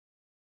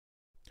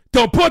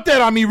Don't put that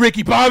on me,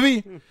 Ricky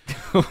Bobby.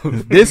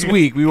 This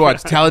week we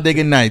watched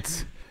Talladega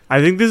Nights. I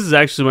think this is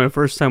actually my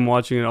first time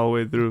watching it all the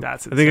way through. I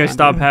think I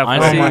stopped halfway.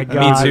 Honestly, Oh my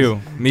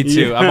God. Me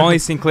too. I've only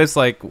seen clips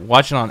like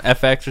watching on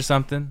FX or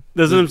something.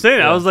 That's what I'm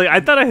saying. I was like, I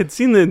thought I had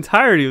seen the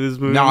entirety of this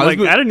movie. No, I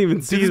this didn't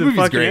even see this the movie's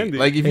fucking great. ending.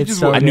 Like if you It's just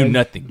so wa- I knew good.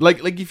 nothing.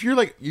 like if you're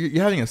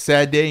having a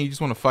sad day and you just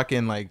want to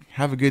fucking like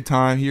have a good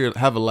time here,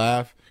 have a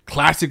laugh.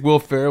 Classic Will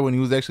Ferrell when he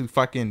was actually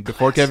fucking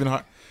before Kevin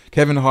Hart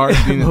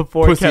doing a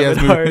Before pussy ass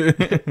Kevin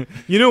movie.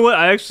 You know what?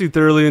 I actually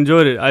thoroughly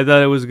enjoyed it. I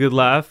thought it was a good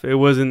laugh. It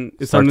wasn't.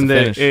 It's Start to something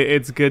that finish.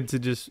 it's good to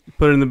just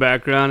put in the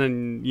background,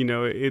 and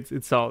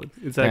it's solid.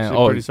 It's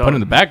actually pretty solid. put in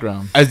the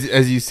background.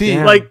 As you see,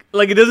 Damn.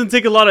 like it doesn't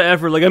take a lot of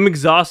effort. Like I'm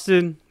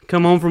exhausted.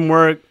 Come home from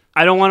work.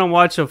 I don't want to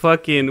watch a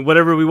fucking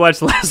whatever we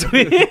watched last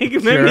week.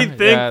 It made me think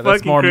that's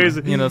fucking more, crazy.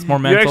 It's more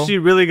You mental. actually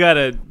really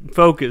gotta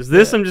focus.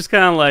 This I'm just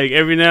kind of like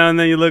every now and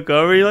then you look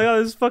over, you're like, oh,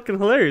 this is fucking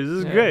hilarious. This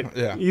is great.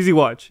 Yeah. Easy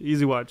watch.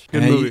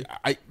 Good and movie.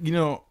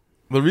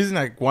 the reason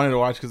I wanted to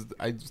watch because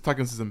I was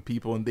talking to some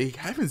people and they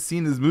haven't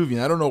seen this movie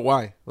and I don't know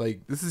why.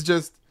 Like this is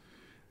just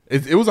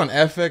it was on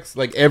FX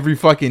like every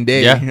fucking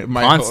day. Yeah,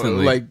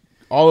 constantly. Like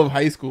all of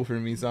high school for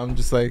me. So I'm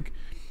just like,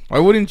 why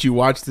wouldn't you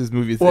watch this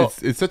movie?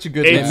 It's such a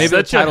good. It's laugh. maybe the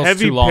such a title's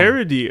heavy too long.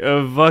 parody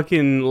of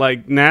fucking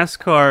like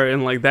NASCAR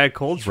and like that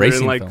culture Racing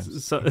and like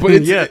films. But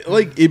it's yeah.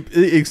 like it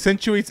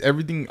accentuates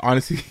everything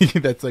honestly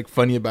that's like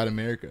funny about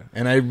America,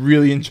 and I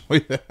really enjoy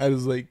that. I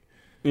was like,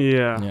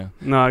 Yeah.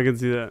 No, I can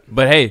see that.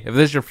 But hey, if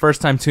this is your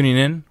first time tuning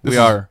in, This we is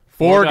are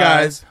four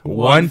guys,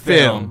 one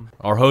film.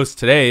 Our host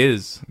today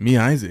is Me,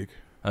 Isaac.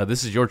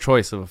 this is your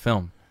choice of a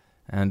film,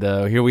 and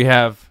here we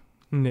have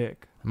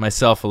Nick.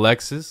 myself,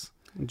 Alexis,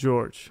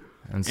 George.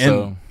 and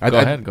so go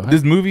ahead.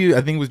 This movie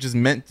I think was just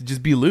meant to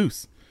just be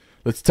loose.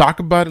 Let's talk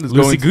about it. Let's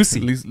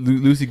Loosey-goosey.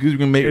 Loosey goosey. We're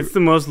gonna make It's the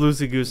most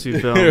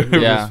loosey-goosey film.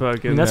 Yeah. It's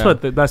fucking, And that's Yeah.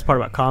 what the best part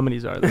about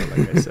comedies are, though,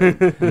 like I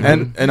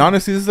said. and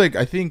honestly, this is like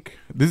I think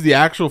this is the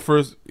actual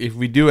first. If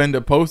we do end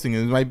up posting,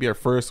 this might be our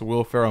first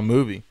Will Ferrell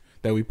movie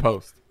that we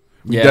post.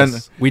 We've done-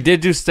 Yes, we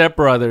did do Step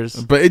Brothers.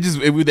 but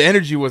the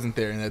energy wasn't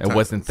there in that time. It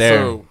wasn't there.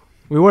 So,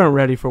 We weren't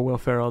ready for Will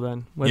Ferrell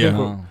then. I think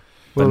we're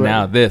But ready.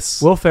 now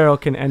this Will Ferrell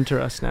can enter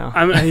us now.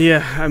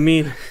 I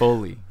mean,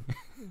 fully.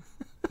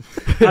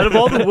 out of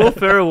all the Will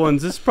Ferrell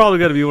ones, this is probably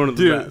got to be one of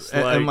the dude, best.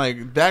 and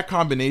like that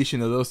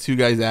combination of those two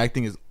guys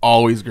acting is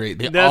always great.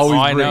 They That's- always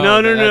I bring know.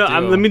 no. that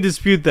duo. Let me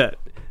dispute that.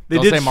 They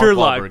Don't did say Mark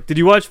Sherlock. Wahlberg. Did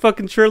you watch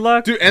fucking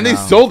Sherlock? dude, and they No.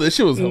 sold this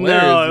shit was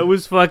hilarious. No, it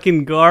was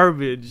fucking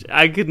garbage.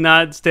 I could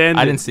not stand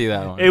it. I didn't see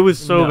that one. It was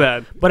so No.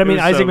 bad. But I It mean,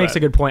 was Isaac so makes bad. a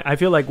good point. I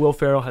feel like Will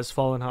Ferrell has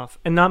fallen off,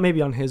 and not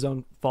maybe on his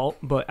own fault,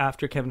 but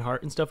after Kevin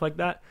Hart and stuff like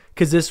that,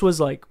 because this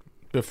was like,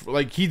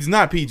 Like he's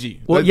not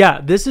PG. well,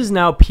 yeah, this is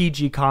now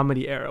PG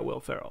comedy era Will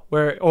Ferrell,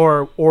 where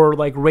or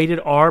like rated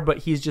R, but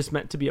he's just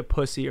meant to be a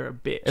pussy or a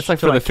bitch. It's like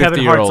So for the Kevin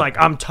 50-year-old. Hart's like,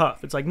 I'm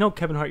tough. It's like, no,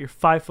 Kevin Hart, you're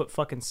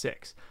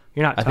 5'6".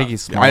 You're not. I tough. think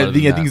he's smaller. I than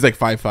think that. he's like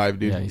 5'5",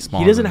 dude. Yeah, he's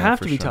smaller. He doesn't than that have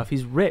for to be sure. tough.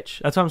 He's rich.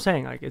 That's what I'm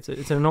saying. Like it's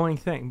an annoying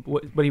thing.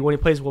 But when he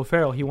plays Will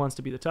Ferrell, he wants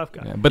to be the tough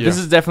guy. Yeah, but this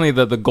Yeah. is definitely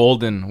the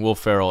golden Will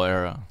Ferrell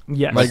era.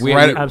 Yes, Like we-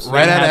 right, absolutely.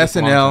 right had out of this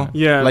a long SNL. time.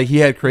 Yeah. like he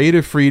had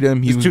creative freedom.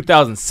 It He was was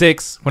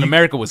 2006 when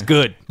America was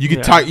good. you could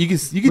Yeah. talk. You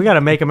could. We got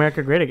to make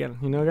America great again.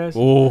 You know, guys.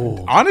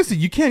 Oh, Honestly,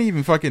 you can't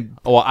even fucking.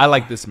 well, I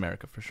like this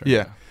America for sure.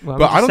 Yeah, Well,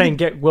 but I'm I just don't saying,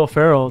 get Will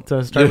Ferrell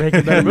to start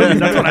making better movies.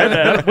 That's what I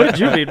meant. What did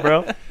you mean,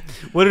 bro?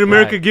 What did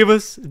America Right. give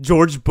us?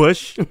 George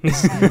Bush.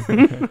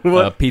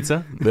 What?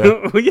 Pizza, Yeah,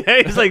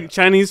 it's like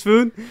Chinese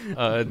food.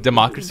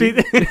 democracy.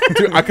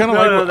 Dude, I kind of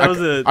like. No, that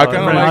was a I kind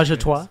of like. Menage a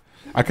trois.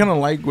 I kind of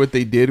like what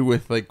they did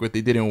with what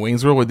they did in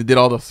Wayne's World, where they did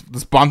all the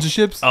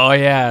sponsorships. Oh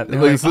yeah, They're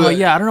Like, like, so oh that-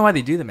 yeah. I don't know why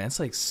they do that, man. It's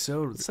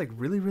like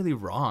really really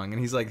wrong.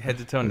 And he's like head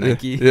to toe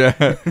Nike. Yeah,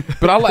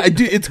 but I like,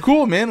 dude, it's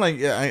cool, man.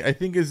 Like, I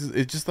think it's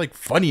just like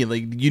funny.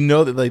 Like, you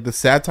know that like the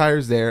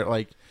satire's there.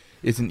 Like,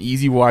 it's an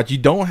easy watch. You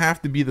don't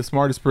have to be the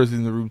smartest person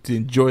in the room to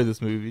enjoy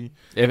this movie.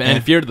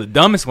 If you're the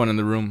dumbest one in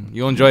the room,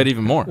 you'll enjoy it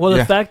even more. Well, the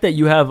Yeah. fact that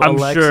you have I'm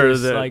Alexis sure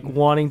that- like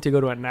wanting to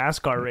go to a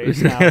NASCAR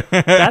race now,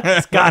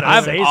 that's gotta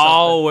I've say something.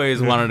 always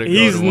wanted to go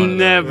He's to one of those.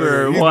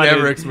 never He's wanted.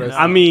 never expressed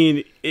I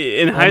mean,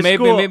 in high maybe-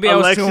 school, maybe I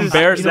was too Alexis,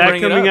 embarrassed to that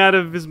bring it coming up. out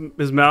of his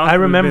mouth. I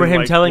would've remember been him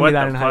like, telling me what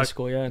that the in high fuck?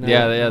 school. Yeah,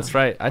 Yeah, that's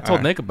right. I told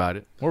Alright. Nick about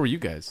it. Where were you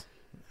guys?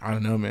 I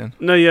don't know, man.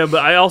 No, yeah,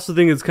 but I also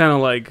think it's kind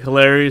of like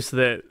hilarious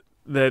that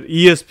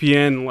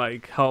ESPN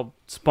like helped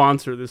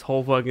sponsor this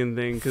whole fucking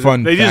thing because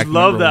Fun they just fact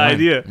love the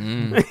number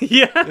one. idea.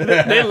 Yeah,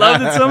 they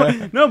loved it so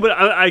much. No, but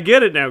I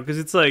get it now because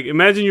it's like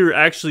imagine you're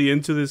actually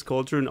into this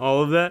culture and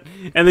all of that,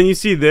 and then you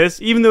see this,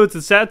 even though it's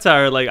a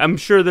satire. Like I'm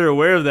sure they're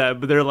aware of that,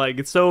 but they're like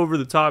it's so over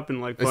the top and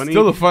like It's funny.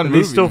 still a fun that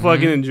movie. They still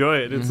fucking Mhm. enjoy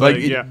it. It's Like,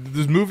 like, yeah.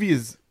 this movie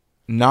is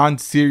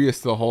non-serious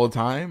the whole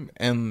time,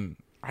 and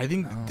I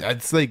think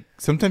that's like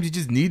sometimes you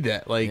just need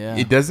that. Like, Yeah.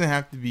 it doesn't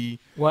have to be.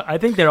 Well, I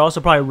think they're also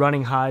probably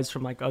running highs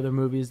from like other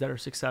movies that are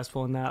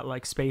successful in that,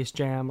 like Space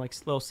Jam, like a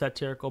little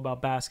satirical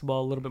about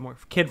basketball, a little bit more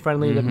kid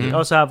friendly. Mhm. They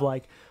also have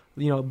like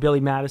Billy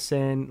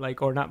Madison,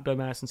 like, or not Billy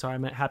Madison, sorry, I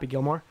meant Happy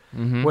Gilmore.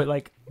 Mhm. With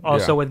like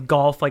also Yeah. with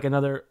golf, like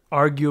another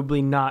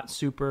arguably not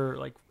super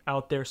like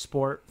out there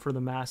sport for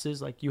the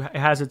masses. Like it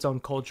has its own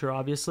culture,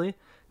 obviously.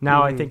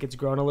 Now I think it's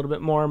grown a little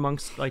bit more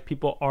amongst like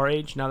people our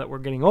age now that we're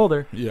getting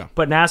older. Yeah.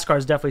 But NASCAR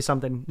is definitely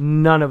something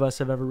none of us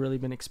have ever really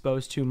been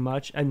exposed to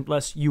much,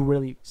 unless you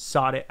really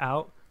sought it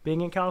out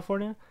being in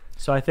California.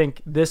 So I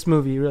think this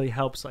movie really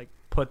helps like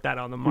put that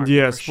on the market.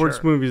 Yeah, for sports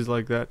sure. movies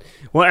like that.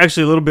 Well,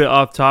 actually, a little bit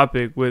off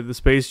topic with the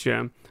Space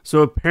Jam.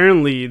 So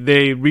apparently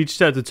they reached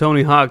out to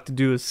Tony Hawk to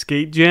do a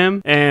skate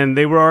jam, and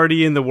they were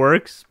already in the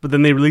works. But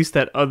then they released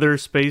that other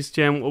Space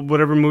Jam,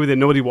 whatever movie that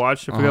nobody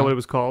watched. I forgot what it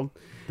was called.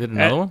 Did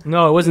another one?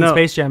 No, it wasn't No.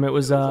 Space Jam. It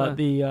was was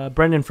the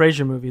Brendan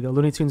Fraser movie, the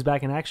Looney Tunes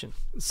Back in Action.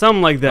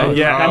 Something like that. Oh,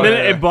 yeah, and oh, then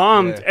yeah, it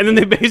bombed, yeah. and then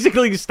they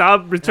basically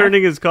stopped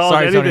returning his calls.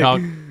 Sorry, anything. Tony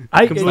Hawk.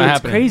 It's not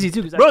happening. crazy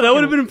too. 'Cause Bro, that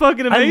would have been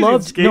fucking amazing.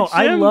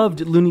 I Jam? loved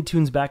Looney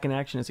Tunes Back in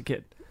Action as a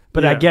kid.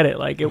 But I Yeah. get it.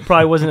 Like, it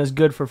probably wasn't as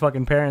good for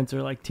fucking parents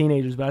or like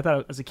teenagers. But I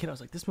thought as a kid, I was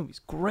like, this movie's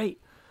great.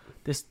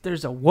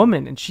 There's a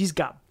woman and she's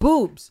got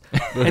boobs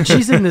and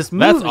she's in this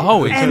movie. That's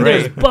always and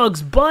great. there's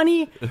Bugs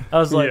Bunny. I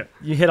was like,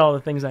 Yeah. you hit all the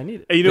things I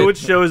needed. And you know which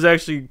show is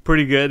actually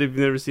pretty good if you've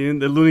never seen it?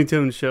 The Looney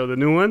Tunes show, the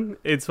new one.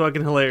 It's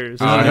fucking hilarious.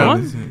 Oh, Is it no,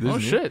 one? this is Oh new.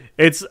 shit!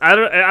 It's I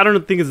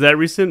don't think it's that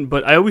recent,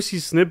 but I always see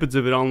snippets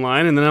of it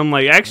online, and then I'm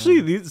like, actually,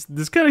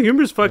 this kind of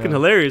humor is fucking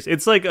hilarious.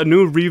 It's like a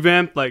new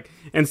revamp. Like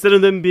instead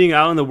of them being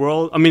out in the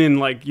world, I mean, in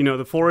like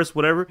the forest,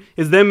 whatever,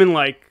 it's them in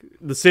like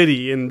the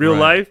city in real Right.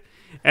 life,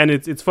 and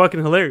it's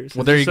fucking hilarious.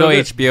 Well, It's there you so go,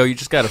 good. HBO. You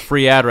just got a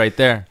free ad right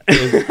there.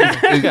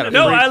 You got a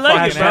No, free I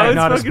like it, fucking bro. ad. It's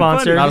Not a fucking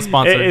sponsor. funny. Not a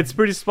sponsor. It's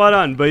pretty spot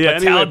on, but yeah. But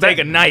Anyway,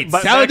 Talladega Nights.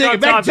 back Talladega, on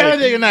back topic.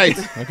 Talladega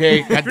Nights.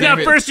 Okay. God You're damn not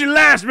it. first, you're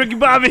last, Ricky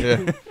Bobby.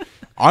 Yeah.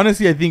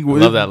 Honestly, I think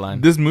Love that line.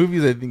 This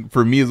movie, I think,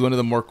 for me, is one of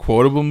the more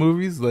quotable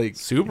movies. Like,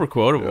 Super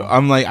quotable.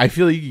 I'm like, I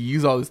feel like you can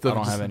use all this I stuff.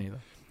 don't just- have any of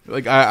them.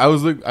 Like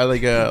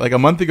like a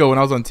month ago when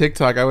I was on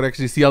TikTok, I would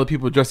actually see all the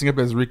people dressing up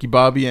as Ricky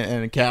Bobby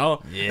and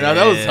Cal. Yeah,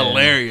 that was Yeah.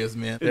 hilarious,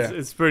 man.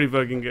 It's pretty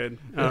fucking good.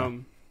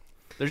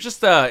 There's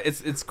just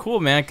it's cool,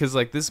 man, because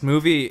like this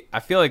movie, I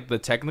feel like the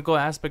technical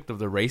aspect of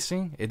the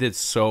racing, it did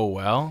so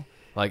well.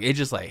 Like it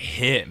just like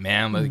hit,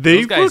 man. Like They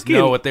those guys fucking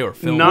know what they were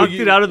filming. knocked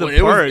it out of the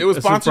it park, was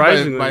sponsored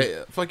surprisingly.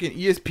 by fucking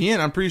ESPN.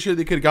 I'm pretty sure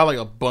they could have got like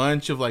a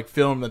bunch of like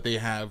film that they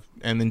have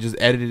and then just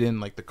edited in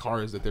like the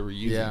cars that they were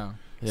using. Yeah.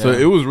 So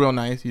it was real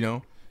nice,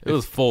 It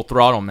was full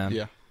throttle, man.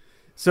 Yeah.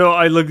 So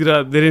I looked it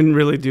up. They didn't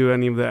really do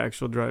any of the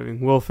actual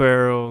driving. Will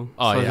Ferrell.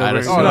 Oh Sacha yeah,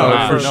 that's Baron no,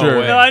 Cohen. for sure.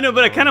 way. No, I know,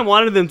 but I kind of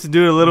wanted them to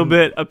do it a little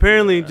bit.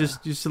 Apparently,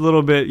 just a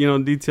little bit,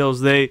 details.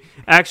 They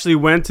actually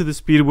went to the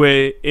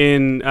speedway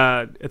in,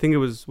 I think it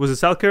was it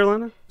South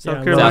Carolina?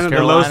 South The Low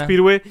Carolina.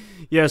 Speedway.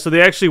 Yeah, so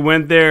they actually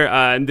went there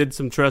and did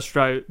some test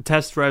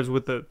drives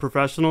with the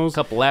professionals. A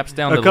couple laps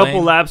down A the couple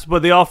lane. laps,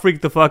 but they all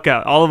freaked the fuck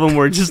out. All of them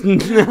were just they,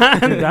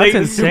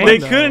 insane, They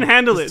though. couldn't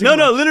handle it. No,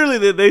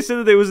 literally, they said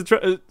that there was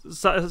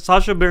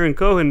Sacha Baron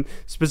Cohen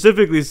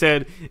specifically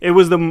said it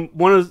was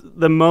one of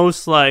the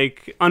most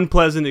like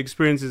unpleasant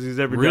experiences he's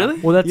ever Really?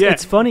 done. Well,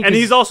 it's funny. And 'cause-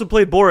 he's also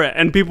played Borat,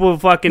 and people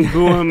fucking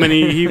boo him, and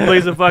he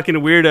plays a fucking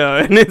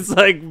weirdo, and it's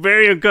like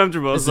very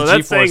uncomfortable. It's So the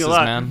that's saying a G-forces,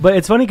 lot. man. But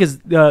it's funny because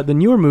the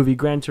newer movie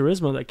Gran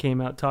Turismo that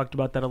came out talked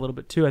about that a little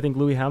bit too. I think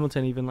Louis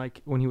Hamilton even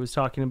like when he was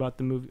talking about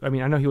the movie. I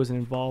mean, I know he wasn't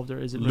involved, or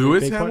is it really a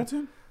Lewis big part?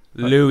 Hamilton?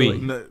 Louis.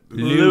 No,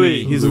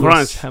 Louis, he's Louis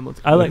French.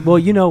 Hamilton. I like.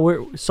 Well,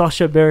 we're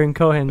Sacha Baron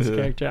Cohen's Yeah.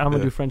 character. I'm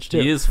gonna do French too.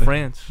 He is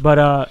French.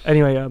 But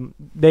anyway,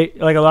 they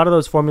like a lot of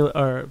those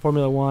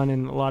Formula One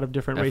and a lot of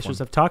different F1. racers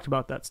have talked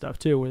about that stuff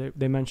too, where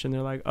they mention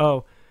they're like,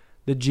 oh,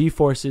 the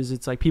G-forces.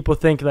 It's like people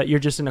think that you're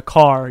just in a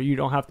car, you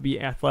don't have to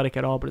be athletic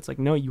at all, but it's like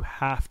no, you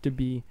have to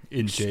be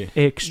in shape.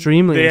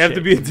 extremely. They in have shape.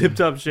 to be in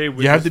tip-top shape.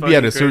 which You have is to be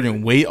at fucking a certain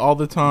crazy. weight all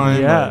the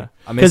time. Yeah,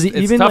 I mean, 'Cause it's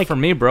even, tough like- for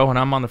me, bro. When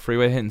I'm on the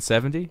freeway hitting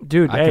 70,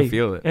 dude. I hey, can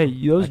feel it. hey,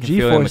 those I can feel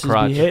it in the G-forces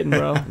crotch. be hitting,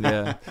 bro.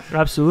 Yeah,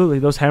 Absolutely,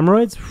 those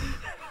hemorrhoids.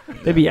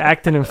 They be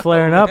acting and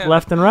flaring up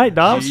left and right,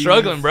 dog. I'm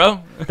struggling, bro.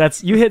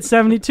 That's you hit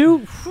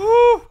 72.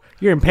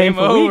 You're in pain Game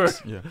for over.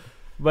 weeks. Yeah.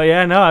 But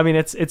yeah, no, I mean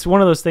it's one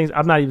of those things.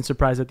 I'm not even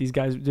surprised that these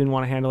guys didn't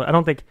want to handle it. I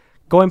don't think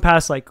going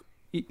past like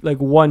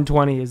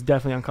 120 is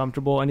definitely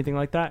uncomfortable. Anything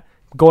like that,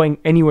 going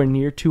anywhere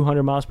near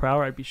 200 miles per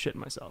hour, I'd be shitting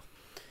myself.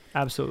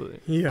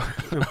 Absolutely. Yeah,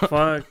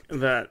 fuck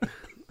that.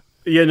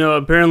 Yeah, no.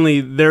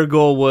 Apparently, their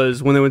goal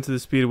was when they went to the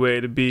speedway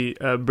to beat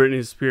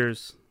Britney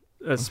Spears'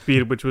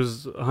 speed, which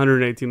was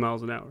 118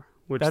 miles an hour,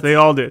 which That's- they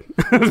all did.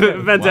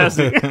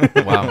 Fantastic.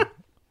 Wow.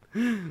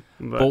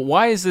 But But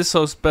why is this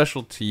so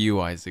special to you,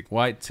 Isaac?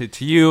 Why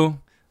to you?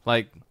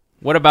 Like,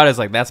 what about it is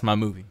like that's my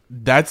movie?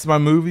 That's my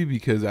movie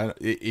because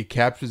it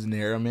captures an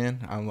era,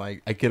 man. I'm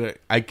like, I feel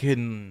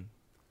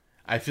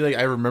like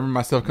I remember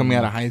myself coming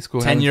out of high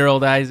school.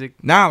 10-year-old Isaac.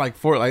 Like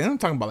I'm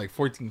talking about like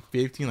 14,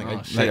 15. Like,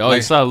 Oh, shit. like, Oh,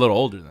 you saw a little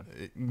older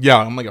then. yeah,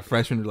 I'm like a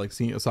freshman or like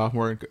senior,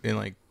 sophomore in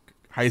like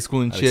high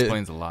school and That shit.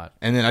 explains a lot.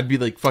 And then I'd be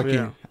like fucking,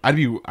 Yeah. I'd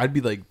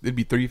be like, it'd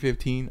be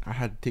 3:15. I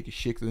had to take a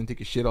shit 'cause I didn't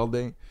take a shit all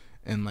day,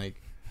 and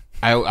like,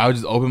 I would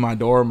just open my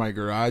door in my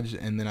garage,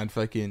 and then I'd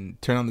fucking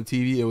turn on the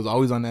TV. It was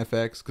always on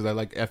FX because I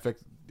like FX.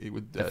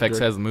 with FX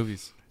has the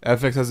movies.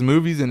 FX has the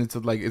movies, and it's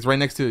like it's right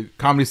next to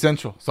Comedy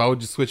Central. So I would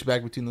just switch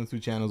back between those two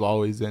channels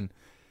always, and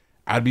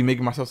I'd be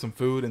making myself some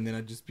food, and then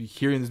I'd just be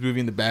hearing this movie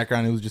in the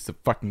background. It was just a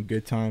fucking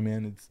good time,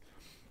 man.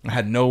 I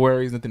had no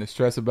worries, nothing to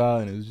stress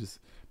about, and it was just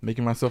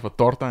making myself a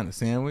torta and a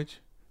sandwich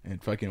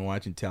and fucking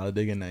watching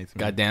Talladega Nights. Man.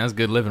 Goddamn, that's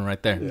good living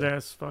right there.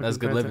 That's fucking That's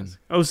good living.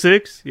 fantastic.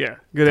 06? Yeah.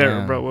 Good era,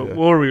 Damn. bro. What, Yeah.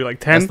 what were we, like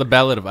 10? That's the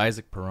Ballad of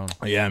Isaac Perona.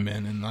 Yeah,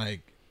 man, and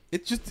like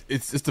it's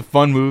just a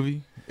fun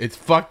movie. It's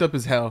fucked up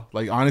as hell.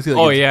 Like honestly,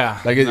 like, Oh it's- yeah,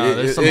 like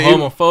there's some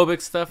homophobic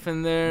stuff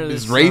in there.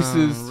 There's There's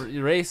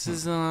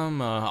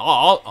racism,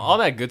 all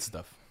that good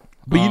stuff.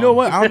 But you know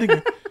what? I don't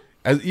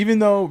think, even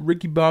though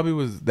Ricky Bobby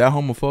was that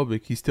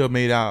homophobic, he still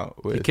made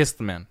out with. He kissed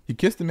the man. He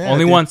kissed the man.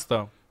 Only I think. once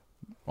though.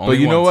 But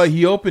you know what?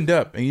 He opened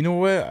up, and you know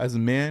what? As a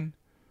man,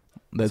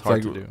 that's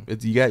hard like to do.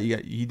 It's you got.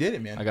 He did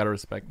it, man. I gotta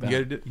respect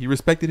that. He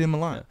respected him a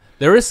lot.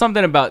 There is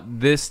something about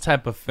this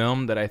type of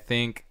film that I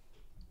think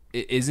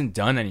it isn't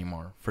done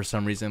anymore for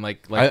some reason.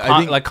 Like I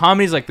think- like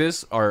comedies like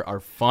this are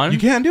fun. You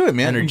can't do it,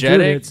 man.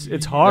 Energetic. Dude,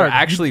 it's hard. They're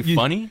actually You-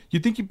 funny. You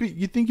think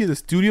the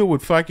studio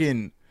would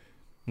fucking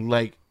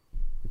like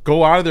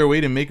go out of their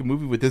way to make a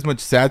movie with this much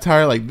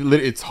satire? Like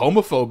it's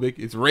homophobic,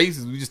 it's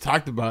racist. We just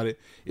talked about it.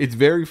 It's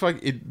very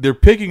they're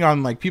picking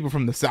on like people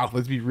from the South.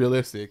 Let's be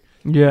realistic.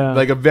 Yeah.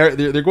 Like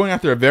they're going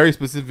after a very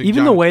specific.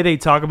 Even the genre. way they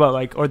talk about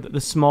like, or the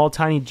small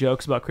tiny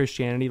jokes about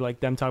Christianity, like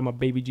them talking about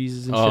baby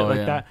Jesus and shit Oh, like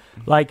yeah. that.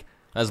 Like,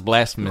 That's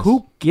blasphemous.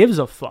 who gives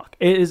a fuck?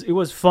 It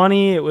was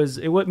funny.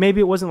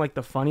 Maybe it wasn't like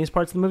the funniest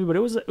parts of the movie, but it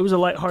was a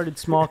lighthearted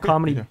small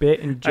comedy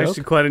bit and I joke.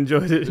 actually quite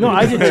enjoyed it. No,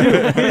 I did too.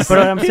 But what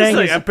I'm He's saying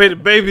like, is, I paid a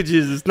baby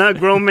Jesus, not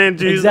grown man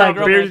Jesus, Exactly.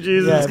 not beard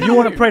Jesus. yeah, if you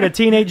want to pray to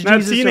teenage Not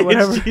Jesus or teenage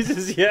whatever,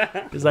 Jesus,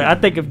 yeah. it's like I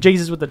think of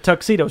Jesus with the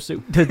tuxedo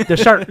suit, the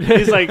shirt.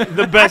 He's like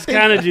the best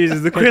kind of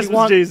Jesus, the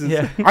Christmas Jesus.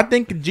 Yeah. I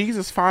think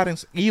Jesus fought an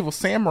evil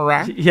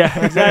samurai.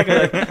 Yeah,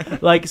 exactly.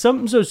 Like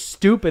something so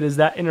stupid as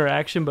that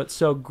interaction, but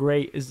so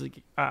great is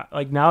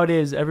like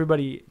nowadays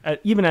everybody,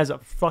 even as a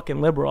fucking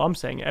liberal, I'm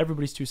saying it,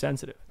 everybody's too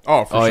sensitive.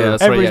 Oh, for Oh sure. yeah,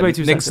 that's Everybody's right. way Yeah.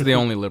 too Nick's sensitive. the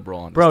only liberal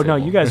on this Bro, no,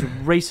 table. you guys are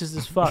racist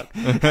as fuck.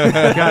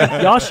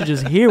 God, y'all should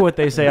just hear what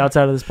they say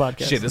outside of this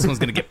podcast. Shit, this one's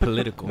gonna get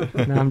political.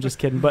 No, I'm just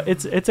kidding. But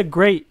it's a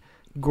great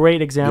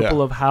example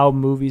Yeah. of how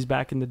movies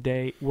back in the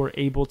day were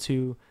able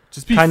to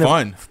Just be kind of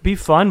fun. be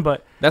fun,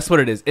 but That's what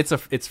it is.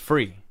 It's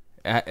free.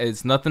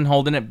 It's nothing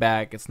holding it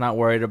back. It's not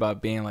worried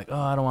about being like, oh,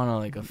 I don't want to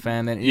like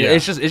offend. Yeah.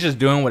 It's just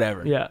doing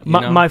whatever. yeah. you My,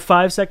 know? my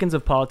 5 seconds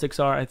of politics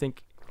are, I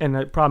think, and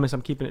I promise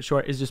I'm keeping it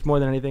short, is just more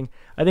than anything,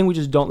 I think we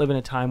just don't live in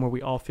a time where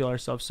we all feel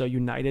ourselves so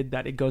united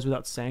that it goes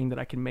without saying that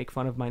I can make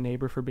fun of my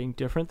neighbor for being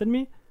different than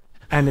me,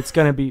 and it's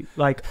gonna be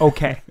like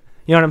okay.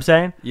 You know what I'm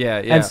saying? Yeah,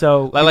 yeah. And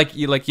so like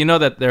you know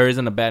that there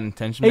isn't a bad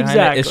intention behind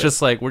it. It's Exactly.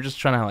 just like we're just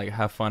trying to like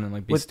have fun and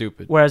like be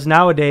stupid. Whereas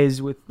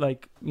nowadays, with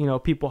like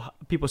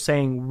people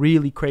saying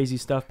really crazy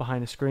stuff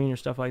behind a screen or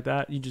stuff like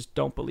that, you just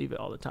don't believe it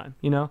all the time,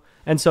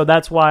 And so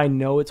that's why I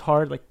know it's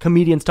hard. Like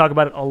comedians talk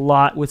about it a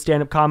lot with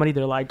stand-up comedy.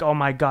 They're like, "Oh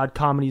my God,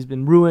 comedy's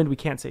been ruined. We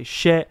can't say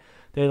shit."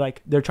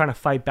 They're trying to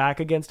fight back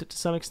against it to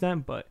some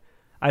extent, but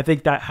I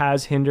think that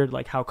has hindered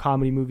like how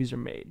comedy movies are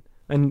made.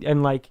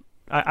 And like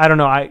I don't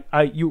know.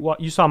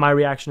 You saw my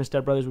reaction to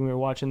Step Brothers when we were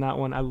watching that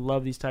one. I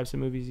love these types of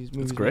movies. These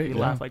movies great, make me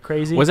yeah. laugh like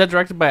crazy. Was that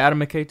directed by Adam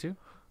McKay too?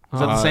 Was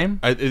that the same?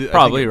 I think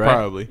Probably,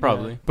 right?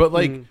 Probably. But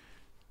like,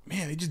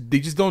 man, they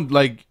just don't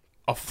like.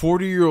 A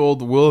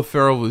 40-year-old Will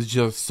Ferrell was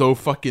just so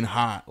fucking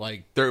hot.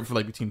 Like for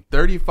like between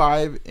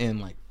 35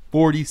 and like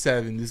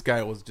 47, this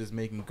guy was just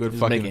making good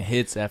Just fucking making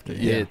hits after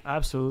Yeah. hit.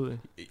 Absolutely.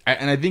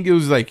 And I think it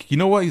was like, you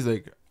know what? He's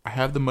like, I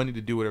have the money to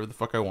do whatever the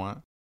fuck I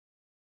want.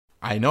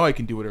 I know I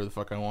can do whatever the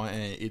fuck I want,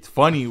 and it's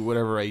funny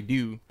whatever I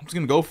do. I'm just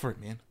gonna go for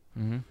it, man.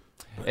 Mm-hmm.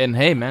 And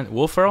hey, man,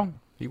 Will Ferrell,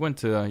 he went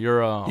to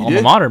your He alma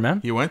did. mater, man.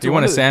 He went He to went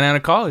one to of Santa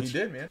Ana College. He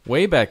did, man.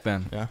 Way back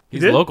then. Yeah.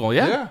 He's did? local.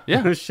 Yeah.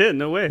 Yeah. Shit,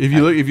 no way. If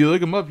you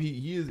look him up,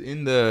 he is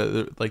in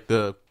the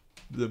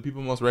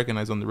people most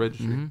recognized on the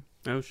registry.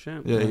 Mm-hmm. Oh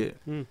shit. Yeah, yeah.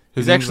 Hmm.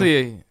 He's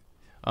actually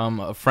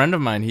a friend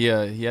of mine. He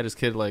had his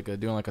kid like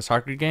doing like a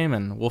soccer game,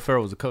 and Will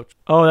Ferrell was a coach.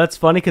 Oh, that's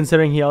funny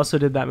considering he also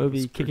did that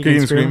movie Kicking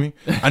and Screaming.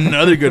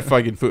 Another good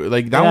fucking food.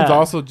 Like that Yeah. one's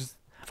also just.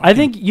 I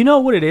think you know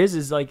what it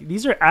is like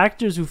these are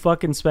actors who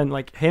fucking spend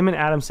like him and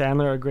Adam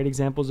Sandler are great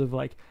examples of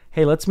like,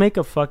 hey, let's make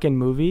a fucking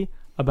movie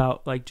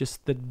about like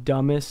just the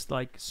dumbest,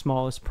 like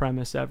smallest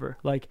premise ever.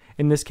 Like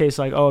in this case,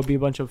 like, oh, it'd be a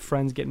bunch of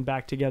friends getting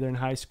back together in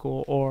high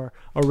school, or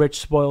a rich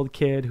spoiled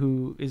kid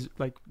who is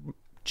like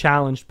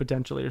challenged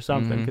potentially or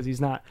something because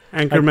he's not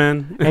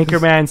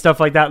Anchorman stuff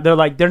like that.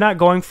 They're not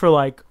going for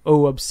like,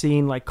 oh,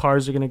 obscene, like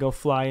cars are gonna go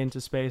fly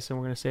into space and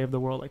we're gonna save the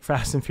world like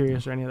Fast and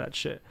Furious or any of that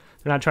shit.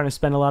 They're not trying to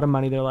spend a lot of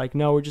money. They're like,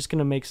 no, we're just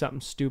gonna make something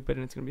stupid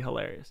and it's gonna be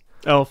hilarious.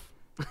 Elf.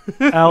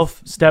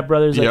 Elf, Step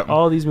Brothers, like Yep.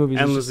 all these movies.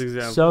 It's Endless just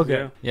examples. So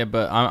good. Yeah,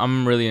 but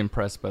I'm really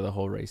impressed by the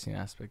whole racing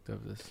aspect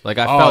of this. Like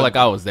I Oh, felt like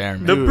I was there,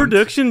 man. The Dude.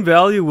 production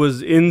value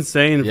was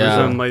insane for Yeah.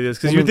 something like this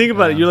because I you mean, think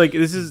about it, yeah. you're like,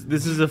 this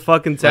is a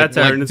fucking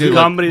satire and it's dude, a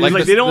comedy. Like,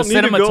 Like, the, they don't the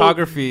need to go.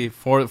 cinematography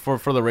for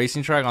the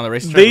racing track on the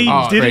racing track. They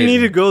was didn't crazy. need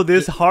to go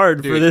this hard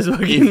for Dude, this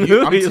fucking if you,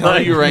 I'm movie. telling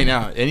Like, you right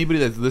now, anybody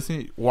that's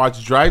listening,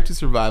 watch Drive to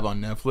Survive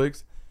on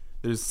Netflix.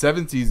 There's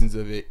 7 seasons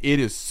of it. It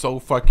is so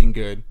fucking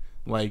good.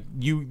 Like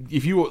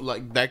if you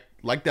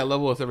like that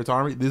level of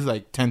cinematography, this is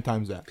like 10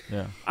 times that.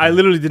 Yeah. I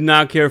literally did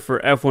not care for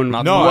F1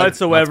 Not- No,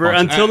 whatsoever not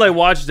sponsored. until I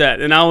watched that,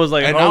 and I was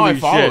like, And now holy I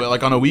follow shit. it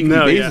like on a weekly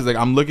No, basis. yeah. Like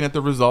I'm looking at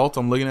the results.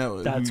 I'm looking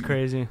at That's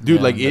crazy. dude.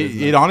 Yeah, like that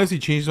is it nuts. honestly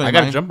changed my I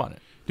gotta mind. jump on it.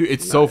 Dude,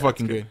 it's so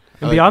fucking good.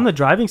 And Like, beyond the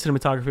driving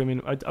cinematography, I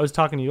mean, I was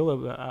talking to you a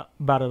little bit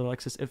about it,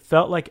 Alexis. It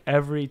felt like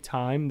every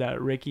time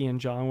that Ricky and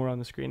John were on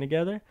the screen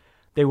together,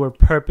 they were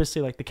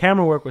purposely, like, the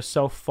camera work was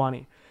so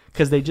funny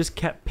because they just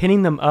kept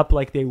pinning them up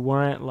like they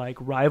weren't, like,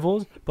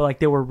 rivals, but like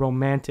they were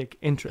romantic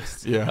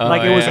interests. yeah. Oh,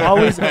 Like, it was yeah.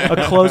 always a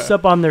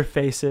close-up on their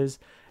faces.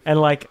 And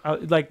like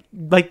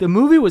the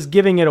movie was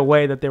giving it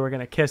away that they were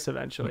gonna kiss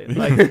eventually,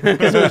 like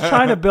because it was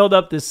trying to build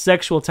up this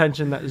sexual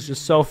tension that is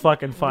just so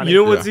fucking funny.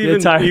 You know what's The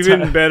entire even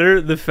time. better?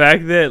 The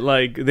fact that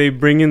like they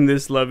bring in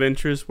this love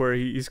interest where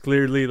he's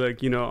clearly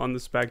like, you know, on the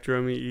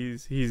spectrum.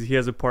 He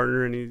has a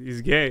partner and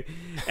he's gay,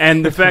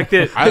 and the fact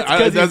that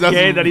because he's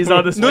gay that he's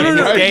on the No, no,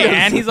 no. He's gay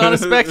and he's on a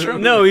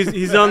spectrum. no,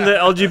 he's on the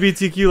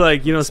LGBTQ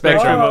like, you know,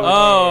 spectrum.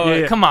 Oh, Yeah,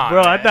 yeah. come on,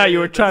 Bro, I man. thought you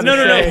were trying No,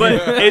 to no, say. no,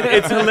 but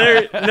it's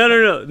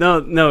hilarious.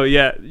 No,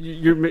 yeah,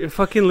 you're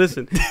fucking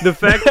listen. The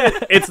fact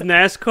that it's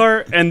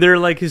NASCAR and they're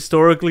like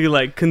historically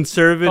like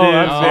conservative,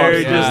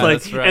 very yeah, just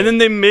like, that's right. and then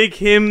they make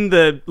him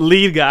the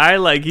lead guy,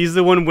 like he's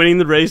the one winning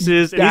the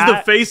races, and he's the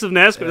That- face of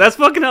NASCAR. That's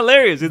fucking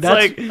hilarious. It's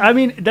That's, like. I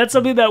mean, that's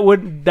something that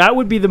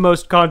would be the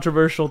most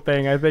controversial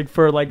thing, I think,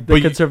 for like the But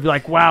you- conservative.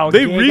 Like, wow,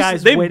 They gay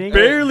guys they winning.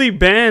 barely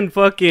banned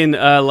fucking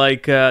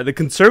the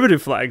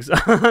conservative flags in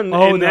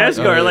Oh,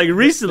 NASCAR like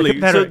recently.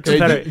 Confederate- So- Hey,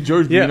 Confederate.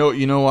 George, Yeah.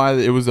 you know why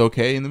it was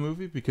okay in the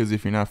movie? Because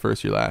if you're not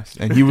first, you're last,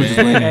 and he was just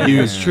winning. Yeah, He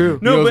it's was true.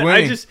 He No, was but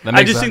winning. That I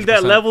makes just think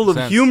that 100% level of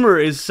sense. humor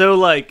is so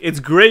like it's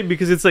great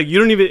because it's like you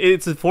don't even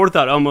it's a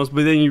forethought almost,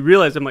 but then you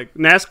realize I'm like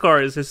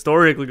NASCAR is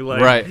historically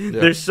like Right.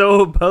 they're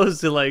so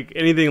opposed to like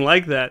anything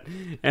like that,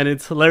 and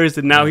it's hilarious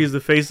that now he's the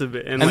face of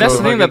it. And like, that's the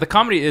thing fucking- that the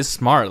comedy is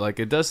smart. Like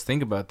it does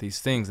think about these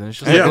things, and it's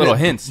just Yeah, like little but-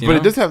 hints. You but know?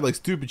 it does have like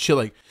stupid shit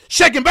like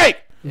shake and bake.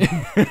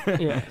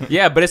 Yeah.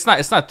 Yeah, but it's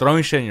not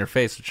throwing shit in your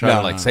face to try No,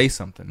 to like no. say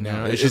something. You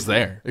know? It's just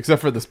there.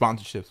 except for the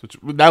sponsorships, which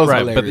that was Right,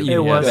 hilarious. but It Yeah,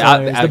 was the-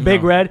 hilarious. I- The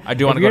Big no, Red. I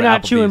do wanna If go you're to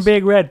not chewing Applebee's.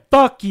 Big Red,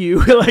 fuck you.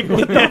 Like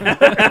what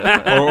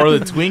the or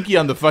the Twinkie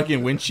on the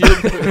fucking windshield.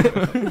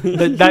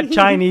 that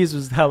Chinese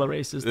was hella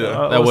racist. Though. Yeah.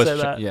 I That will was say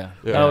that. yeah.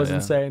 That was yeah.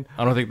 insane.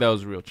 I don't think that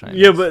was real Chinese.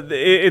 yeah, but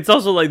it's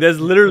also like that's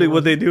literally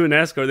what they do in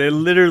NASCAR. They're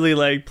literally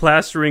like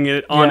plastering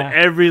it on Yeah.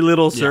 every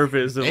little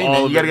surface of Hey, all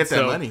man, of you gotta it. get that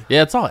So money.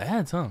 Yeah, it's all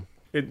ads, huh?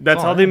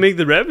 that's how they make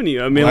the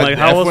revenue. I mean, Well, like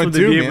the how else F1 would they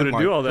too, be man, able to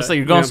like- do all that? It's like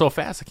you're going Yeah. so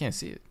fast, I can't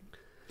see it.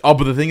 Oh,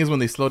 but the thing is, when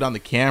they slow down the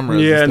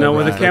cameras. Yeah, and no, stuff,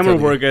 with the right, camera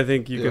that's how work, I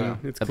think you Yeah. can.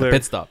 It's At clear. the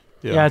pit stop.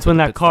 Yeah, it's when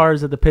that Pit stop.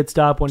 car's at the pit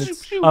stop when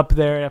it's up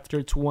there after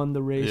it's won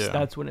the race. Yeah.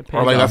 That's when it pays.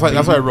 Or like off.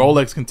 that's why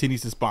Rolex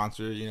continues to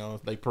sponsor, you know,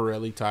 like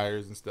Pirelli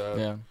tires and stuff.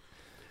 Yeah.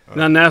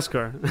 Not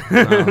NASCAR,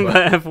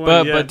 but F1.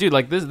 But yeah. but dude,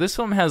 like this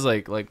film has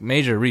like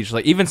major reach.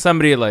 Like even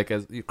somebody like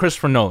as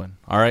Christopher Nolan,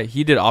 all right,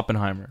 he did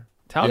Oppenheimer.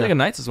 Talladega Yeah.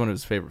 Nights is one of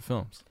his favorite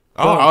films.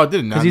 Oh, I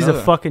did not. because he's know a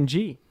that. fucking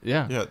G.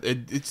 Yeah. Yeah,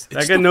 it's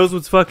that guy knows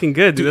what's fucking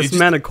good, dude. Dude, That's it's a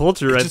man of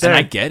culture right just- there. And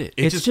I get it.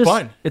 It's just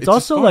fun. It's just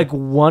also fun. like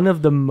one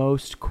of the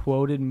most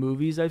quoted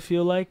movies. I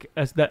feel like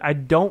as that I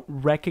don't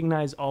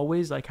recognize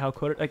always like how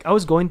quoted. Like I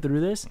was going through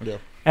this, Yeah.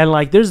 and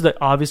like there's the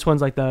obvious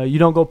ones like the "You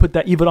don't go put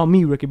that evil on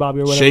me, Ricky Bobby"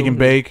 or whatever. Shake and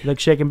bake. like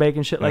shake and bake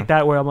and shit like Yeah.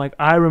 that. Where I'm like,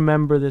 I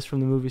remember this from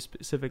the movie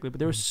specifically, but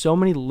there were so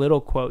many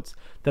little quotes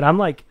that I'm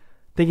like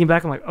thinking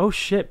back. I'm like, oh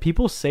shit,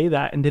 people say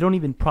that and they don't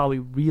even probably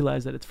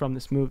realize that it's from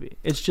this movie.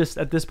 It's just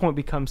at this point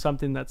become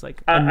something that's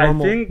like a I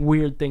normal think-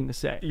 weird thing to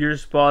say. You're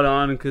spot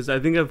on because I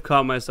think I've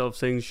caught myself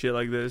saying shit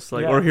like this,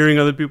 like Yeah. or hearing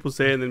other people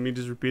say it and then me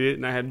just repeat it,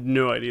 and I had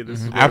no idea this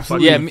is where it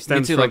Absolutely. fucking Yeah, me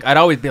stems too. from. Like I'd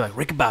always be like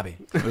Ricky Bobby,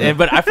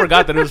 but I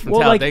forgot that it was from Well,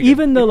 like Talladega.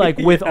 even the like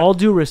with all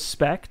due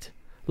respect,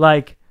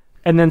 like,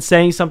 and then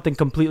saying something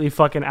completely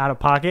fucking out of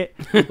pocket.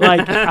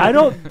 Like I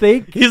don't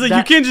think He's like, that-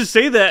 you can't just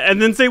say that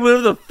and then say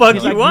whatever the fuck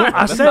He's you like, want. no,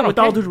 I That's said not it with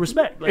okay. all due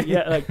respect. Like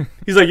yeah, like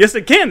He's like, yes,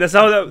 it can. That's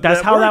how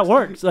that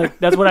works. Like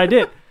that's what I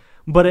did.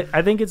 But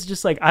I think it's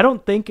just like I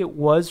don't think it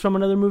was from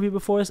another movie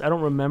before this. I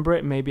don't remember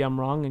it. Maybe I'm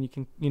wrong, and you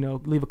can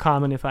leave a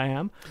comment if I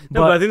am.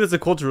 No, but I think that's a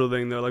cultural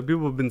thing though. Like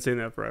people have been saying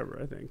that forever.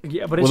 I think.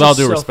 Yeah, but it's With all just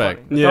due so respect.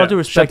 funny. With Yeah. all due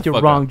respect, the you're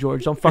fuck wrong, up.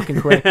 George. Don't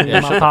fucking correct me yeah,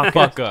 in my shut the podcast.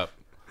 fuck up.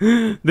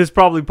 This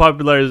probably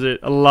popularized it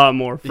a lot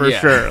more for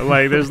Yeah. sure.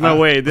 Like there's no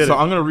way it did So it.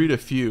 I'm gonna read a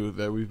few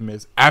that we've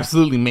missed.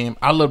 Absolutely, ma'am.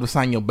 I love to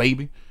sign your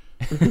baby.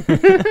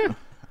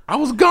 I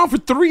was gone for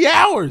 3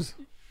 hours.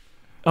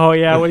 Oh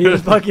yeah, when he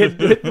was fucking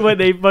when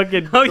they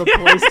fucking Oh, yeah.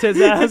 replaced his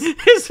ass.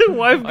 His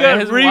wife got yeah,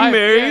 his wife,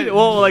 remarried. yeah,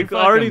 well, she like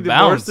fucking already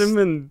divorced bounced. him,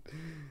 and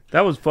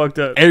That was fucked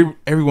up.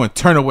 Everyone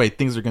turn away.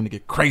 Things are gonna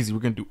get crazy. We're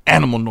gonna do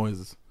animal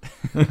noises.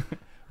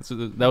 So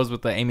that was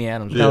with the Amy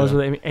Adams. That was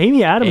with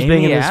Amy Adams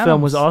being in this Adams.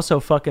 film was also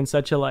fucking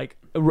such a like.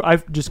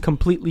 I've just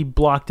completely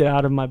blocked it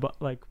out of my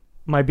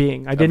my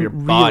being. I Of didn't your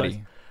realize.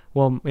 body.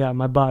 Well, yeah,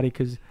 my body,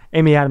 because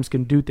Amy Adams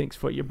can do things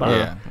for your body.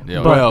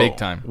 Yeah, But- big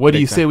time. What do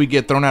Big you time. say we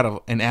get thrown out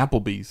of an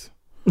Applebee's?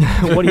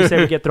 What do you say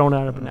we get thrown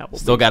out of an apple?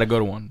 Still got to go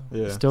to one.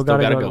 Yeah. Still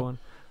gotta gotta go to go. one.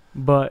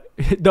 But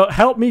don't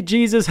help me,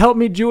 Jesus, help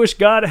me, Jewish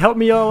God, help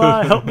me,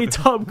 Allah, help me,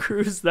 Tom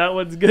Cruise. That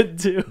one's good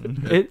too.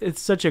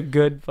 It's such a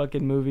good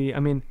fucking movie. I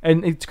mean,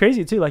 and it's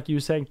crazy too. Like you were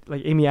saying,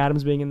 like Amy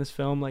Adams being in this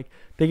film. Like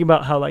thinking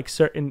about how like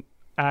certain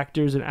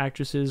actors and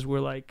actresses were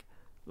like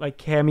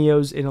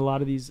cameos in a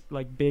lot of these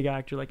like big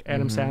actor like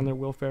Adam Sandler,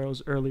 Will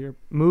Ferrell's earlier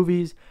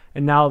movies,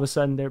 and now all of a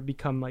sudden they're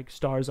become like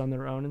stars on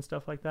their own and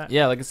stuff like that.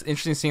 Yeah, like it's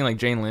interesting seeing like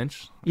Jane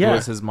Lynch, Yeah. who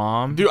was his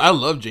mom. Dude, I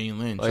love Jane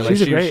Lynch. Like,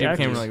 She's a she great became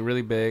actress. like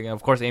really big, and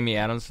of course Amy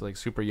Adams, like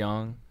super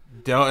young.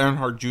 Dale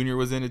Earnhardt Jr.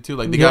 was in it too.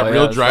 Like they Yeah. got Yeah,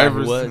 real that's right, he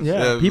drivers. was.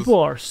 Yeah, it was- people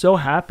are so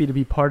happy to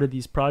be part of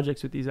these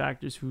projects with these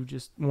actors who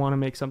just want to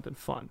make something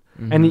fun.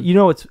 Mhm. And you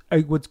know,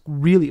 what's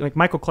really like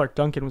Michael Clark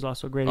Duncan was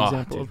also a great Oh,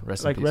 example dude, of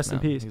rest like in peace, rest in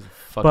man. peace. He's a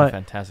fucking But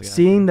fantastic.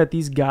 Seeing actor. that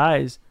these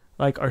guys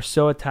like are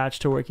so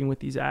attached to working with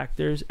these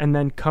actors and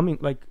then coming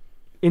like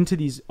into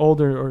these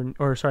older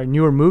or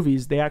newer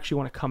movies, they actually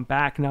want to come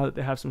back now that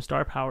they have some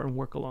star power and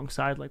work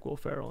alongside like Will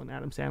Ferrell and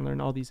Adam Sandler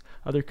and all these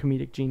other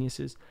comedic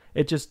geniuses.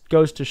 It just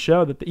goes to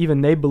show that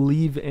even they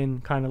believe in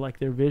kind of like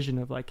their vision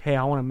of like, hey,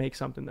 I want to make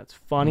something that's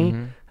funny,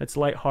 that's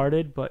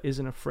lighthearted, but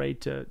isn't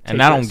afraid to.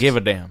 And I don't give a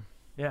damn.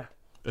 Yeah.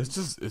 It's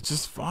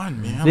just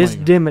fun, man. This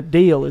Like, dim a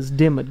deal is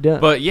dim a done.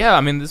 But yeah,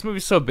 I mean, this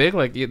movie's so big.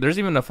 Like, there's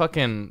even a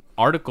fucking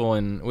article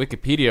in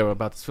Wikipedia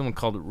about this film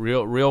called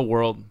Real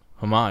World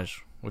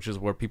Homage, which is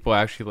where people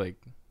actually like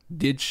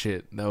did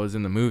shit that was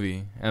in the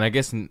movie. And I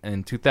guess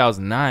in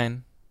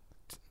 2009,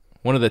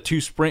 one of the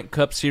 2 Sprint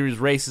Cup Series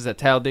races at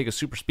Talladega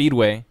Super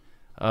Speedway,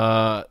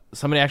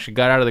 somebody actually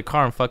got out of the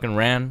car and fucking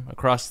ran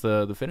across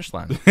the finish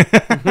line,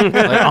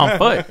 like on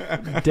foot.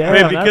 Damn,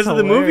 Wait, that's because of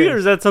the movie, or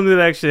is that something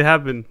that actually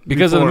happened?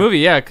 Because of the before? movie,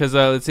 yeah. Because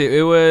let's see,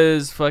 it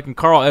was fucking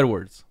Carl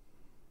Edwards.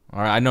 All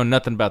right, I know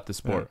nothing about this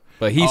sport,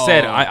 but he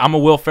said I'm a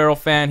Will Ferrell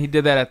fan. He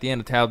did that at the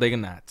end of Talladega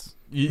Nights.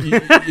 you know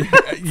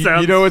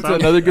what's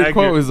Sounds another good accurate.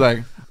 quote? Is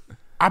like,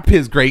 I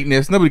piss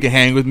greatness. Nobody can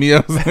hang with me.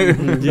 I was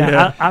like,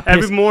 Yeah.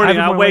 Every morning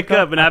I wake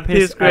up and I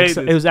piss greatness.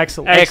 It was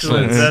excellent.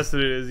 Excellent. That's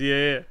what it is.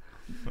 Yeah.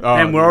 oh,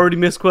 And we're already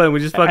misquoting. We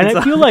just fucking. And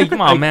I feel like,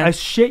 Come on, man. I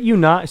shit you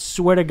not. I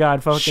swear to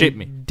God, fucking Shit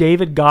me.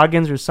 David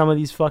Goggins or some of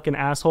these fucking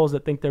assholes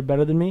that think they're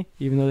better than me,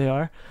 even though they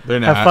are, they're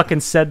have not.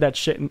 fucking said that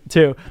shit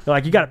too. They're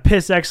like, you got to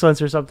piss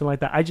excellence or something like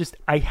that.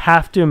 I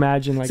have to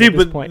imagine like See, at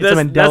this but point, that's,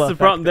 it's a Mandela that's the effect.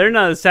 problem. They're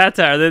not a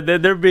satire.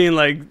 They're being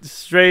like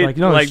straight, Like,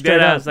 no, like straight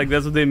dead up. ass. Like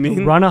that's what they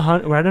mean. Run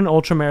an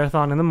ultra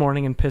marathon in the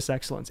morning and piss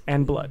excellence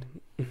and blood,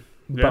 Yeah.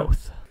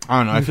 both. I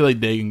don't know. I feel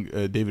like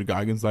David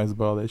Goggins lies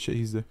about all that shit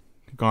he's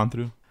gone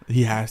through.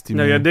 He has to.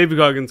 No, man. yeah, David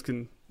Goggins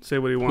can say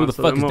what he wants.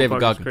 the fuck that is David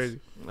motherfucker's Goggins? Crazy.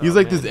 He's Oh,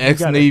 like man. this You gotta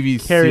ex-Navy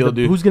carry SEAL the-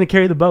 dude. Who's gonna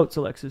carry the boats,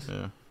 Alexis?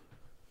 Yeah.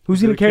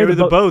 Who's gonna carry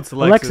the boats,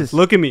 Alexis?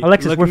 Look at me.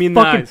 Alexis, Look we're at me in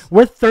the fucking. eyes.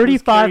 We're carrying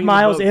 35 the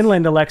miles boats?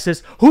 inland,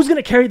 Alexis. Who's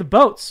gonna carry the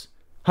boats?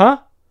 Huh?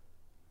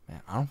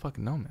 Man, I don't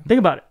fucking know, man. Think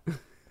about it.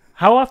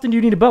 How often do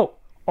you need a boat?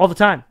 All the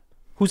time.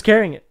 Who's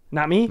carrying it?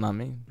 Not me. Not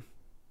me.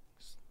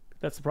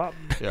 That's the problem.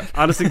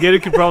 Honestly, Gator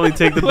could probably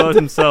take the boat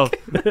himself.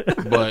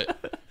 But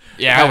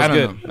yeah, That I was don't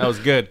good. know. That was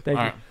good. Thank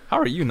All you. right. How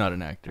are you not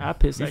an actor? I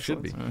piss You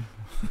excellence. should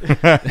be.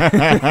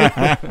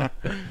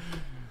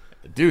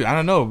 Dude, I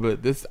don't know, but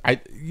I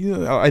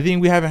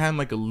think we haven't had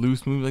like a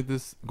loose movie like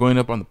this going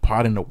up on the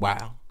pod in a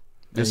while.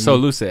 It's And so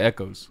loose it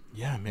echoes.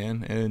 Yeah,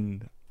 man,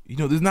 and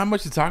there's not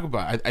much to talk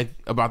about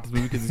about this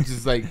movie because it's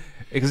just like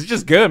Because it's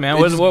just good, man.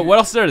 It's What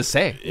else is there to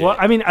say? Well,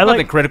 I mean, I Nothing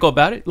like critical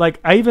about it.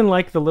 I even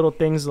like the little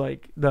things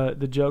like the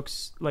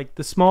jokes, like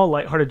the small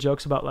lighthearted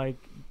jokes about like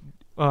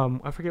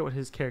I forget what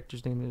his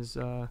character's name is.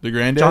 the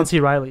granddad. John C.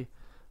 Riley.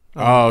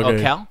 Oh, okay.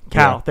 Oh, Cal?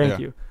 Cal, Yeah, thank yeah.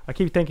 you. I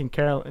keep thinking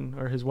Carolyn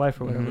or his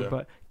wife or whatever, Yeah.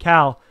 but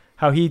Cal,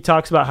 how he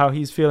talks about how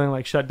he's feeling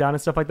like shut down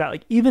and stuff like that.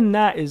 Like even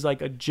that is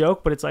like a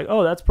joke, but it's like,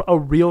 oh, that's a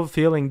real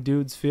feeling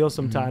dudes feel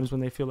sometimes when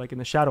they feel like in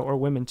the shadow, or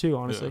women too,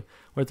 honestly. Yeah.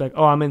 Where it's like,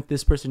 oh, I'm in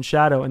this person's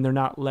shadow and they're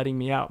not letting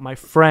me out. My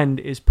friend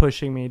is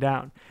pushing me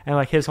down, and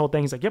like his whole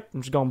thing is like, yep,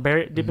 I'm just going to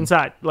bury it deep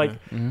inside. Like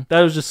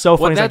that was just so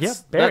funny. He's like, yep,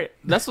 bury it.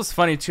 That's what's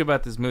funny too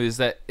about this movie is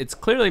that it's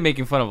clearly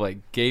making fun of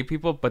like gay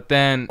people, but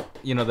then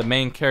the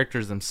main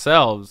characters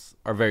themselves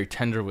are very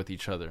tender with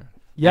each other.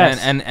 Yes.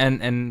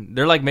 and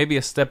they're like maybe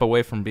a step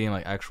away from being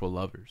like actual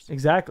lovers.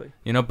 Exactly.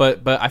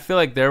 But I feel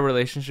like their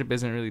relationship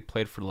isn't really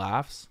played for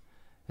laughs.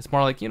 It's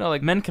more like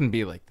like men can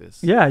be like this.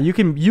 Yeah, you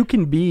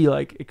can be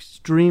like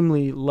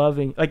extremely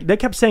loving. Like they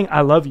kept saying,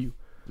 "I love you."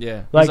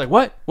 Yeah. Like- He's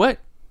like, what?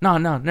 No,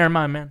 never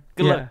mind, man.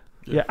 Good yeah. luck.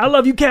 Yeah, I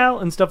love you, Cal,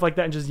 and stuff like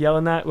that, and just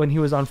yelling that when he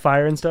was on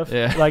fire and stuff.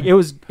 Yeah. Like it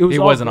was. He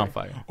all wasn't great. on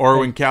fire. Or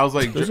when Cal's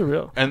like, Those are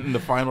real. and in the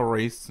final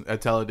race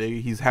at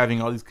Talladega, he's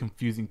having all these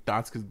confusing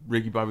thoughts because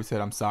Ricky Bobby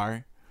said, "I'm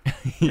sorry."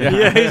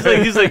 Yeah,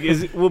 he's like,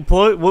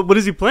 what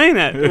is he playing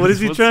at? What is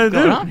he What's trying to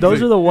going do? on?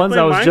 Those are the ones I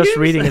playing was mind just games?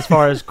 reading as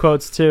far as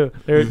quotes too.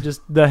 They're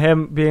just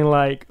him being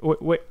like,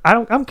 wait,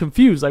 I'm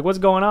confused, like what's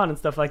going on and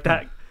stuff like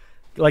that.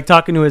 Like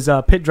talking to his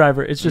pit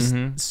driver, it's just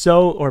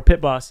or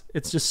pit boss.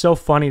 It's just so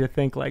funny to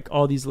think like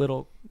all these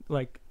little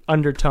like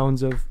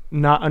undertones of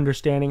not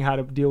understanding how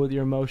to deal with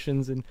your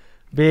emotions and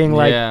being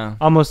like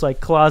almost like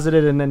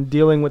closeted, and then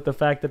dealing with the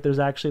fact that there's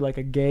actually like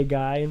a gay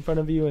guy in front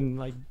of you, and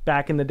like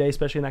back in the day,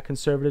 especially in that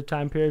conservative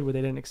time period where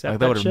they didn't accept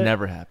that would have shit.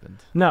 never happened.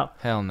 No,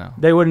 Hell no.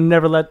 they would have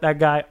never let that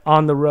guy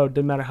on the road,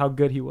 no matter how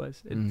good he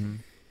was.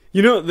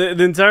 You know,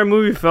 the entire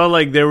movie felt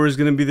like there was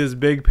gonna be this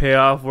big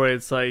payoff where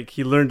it's like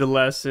he learned a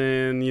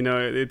lesson. You know,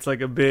 it's like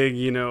a big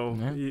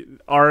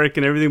arc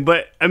and everything.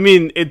 But I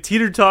mean, it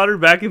teeter-totter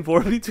back and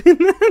forth between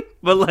them.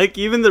 But like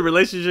even the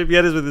relationship he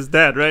had is with his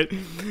dad, right?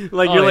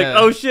 Like you're like,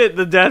 oh shit,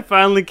 the dad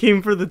finally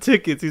came for the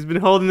tickets. He's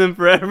been holding them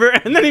forever,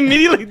 and then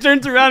immediately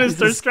turns around and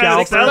starts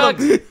trying to sell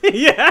them.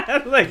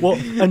 Yeah, like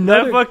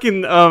that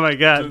fucking. Oh my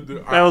god,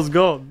 that was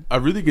gold. A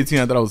really good scene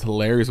I thought was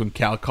hilarious when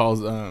Cal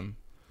calls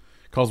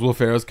Will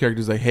Ferrell's character.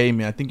 He's like, "Hey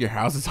man, I think your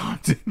house is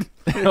haunted."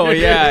 Oh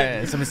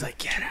yeah. Somebody's like,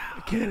 "Get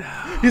out."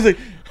 He's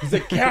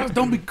like, Cal,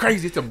 don't be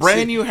crazy. It's a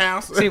brand new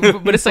house. See,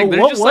 but it's like What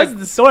there's was just like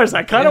the source?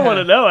 I kind of want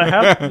to know. I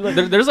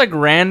have. there's like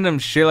random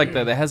shit like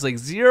that has like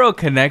zero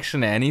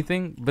connection to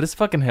anything, but it's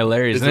fucking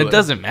hilarious, and it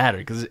doesn't matter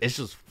because it's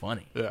just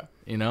funny. Yeah,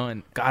 you know.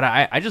 And God,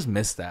 I just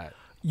miss that.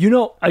 You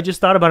know, I just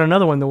thought about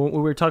another one, the one we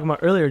were talking about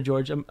earlier,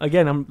 George. I'm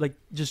like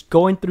just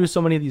going through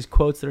so many of these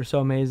quotes that are so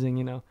amazing,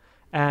 you know.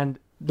 And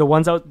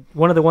one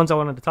of the ones I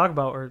wanted to talk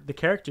about are the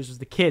characters, was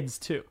the kids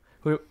too,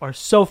 who are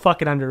so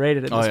fucking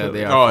underrated in this movie.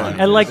 They are.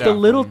 And like the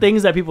little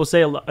things that people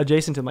say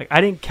adjacent to them, like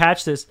I didn't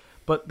catch this,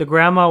 but the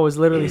grandma was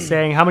literally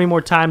saying, "How many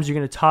more times are you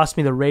gonna toss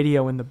me the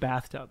radio in the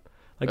bathtub?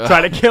 Like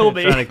try to kill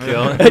me." Trying to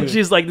kill. And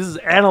she's like, "This is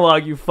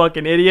analog, you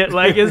fucking idiot.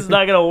 Like it's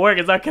not gonna work.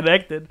 It's not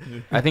connected."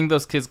 I think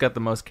those kids got the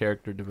most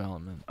character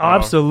development. Oh,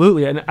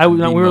 absolutely. And we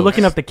were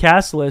looking up the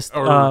cast list.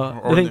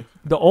 I think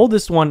the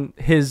oldest one,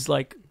 his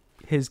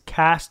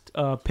cast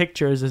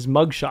picture is his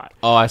mugshot.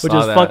 Oh, I saw which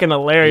is that. fucking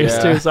hilarious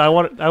Yeah. too. So I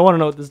want to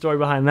know what the story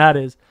behind that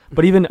is.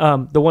 But even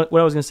what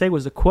I was gonna say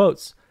was the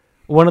quotes.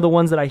 One of the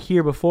ones that I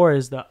hear before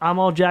is the "I'm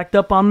all jacked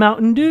up on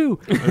Mountain Dew."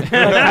 Like,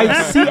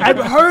 I've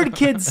heard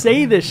kids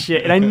say this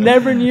shit, and I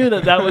never knew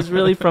that was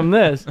really from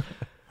this.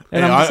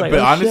 And I'm just like, but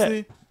oh, honestly,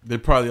 shit. they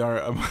probably are.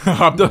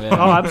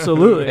 Oh,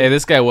 absolutely. Hey,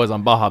 this guy was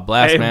on Baja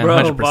Blast, man, bro,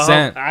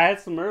 100%. I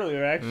had some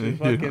earlier, actually.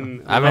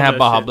 Fucking. I haven't had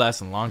Baja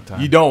Blast in a long time.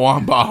 You don't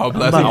want Baja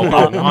Blast. I'm I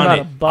not want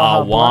a it. Baja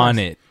I want Blast.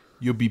 it.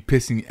 You'll be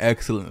pissing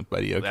excellent,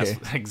 buddy. Okay.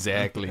 That's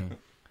exactly.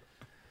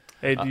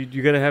 Hey, dude,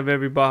 you gotta have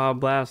every Baja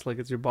Blast like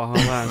it's your Baja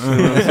Blast. You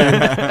know what I'm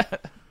saying?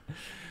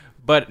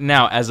 But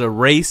now, as a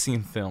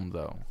racing film,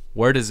 though,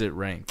 where does it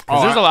rank? Because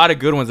Oh, there's a lot of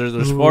good ones.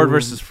 There's Ford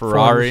versus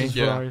Ferrari.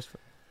 Yeah.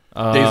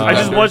 I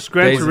just watched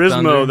Gran Days of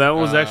Thunder. Turismo. That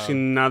was actually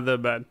not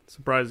that bad,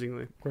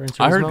 surprisingly.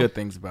 I heard good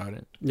things about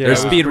it. Yeah, There's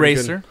it was Speed pretty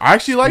Racer. I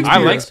actually like. I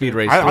like Speed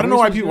Racer. I don't know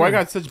why Racer's why good.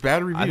 got such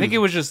bad reviews. I think it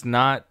was just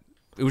not.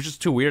 It was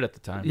just too weird at the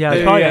time. Yeah,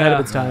 it's probably ahead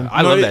of its time.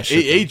 I love that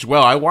shit. It aged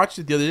well. I watched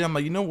it the other day. I'm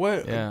like, you know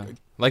what? Yeah,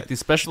 like the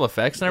special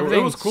effects and It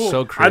everything. was cool.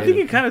 So I creative. think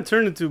it kind of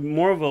turned into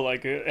more of a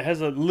it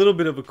has a little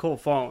bit of a cult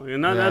following,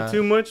 and not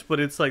too much, but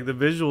it's like the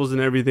visuals and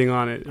everything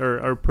on it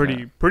are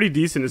pretty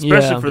decent,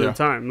 especially for the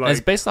time. And Like, it's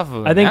based off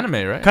of I think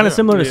anime, right? Kind of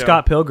similar to Yeah.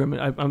 Scott Pilgrim.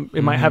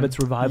 It might have its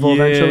revival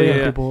eventually,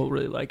 and people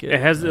really like it.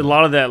 it has a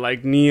lot of that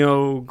like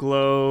neo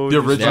glow, The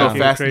just original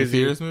fucking Fast and the crazy.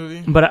 Furious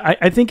movie. But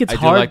I think it's I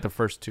do hard. like the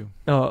first two.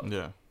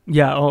 Yeah.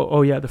 Yeah.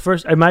 Oh, yeah. The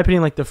first, in my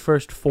opinion, like the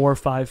first 4 or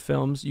 5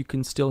 films, you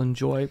can still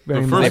enjoy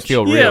very The much. They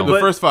feel Yeah, real. The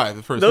but first five.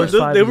 Those,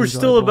 five they is were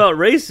still enjoyable. about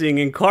racing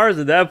and cars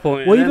at that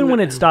point. Well, And even then- when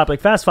it stopped, like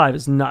Fast 5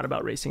 is not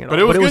about racing at all. But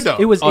it was good, though.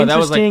 It was Oh, that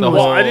was, like, interesting. the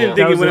well, whole- I didn't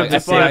think that it went up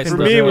was to like five. For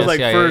me, it was like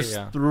Yeah, first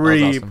yeah. That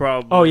 3 was awesome.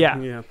 probably. Oh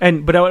yeah.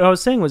 But what I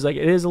was saying was like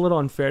it is a little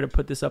unfair to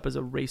put this up as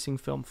a racing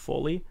film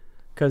fully,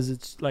 because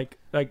it's like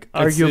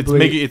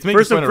arguably It's making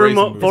First fun and of racing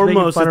movies.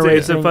 foremost, fun of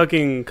it's a racing.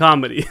 fucking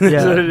comedy. Yeah.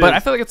 That's what it But I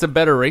is. feel like it's a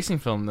better racing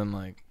film than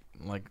like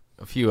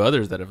a few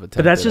others that have attempted.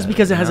 But that's just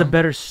because it has a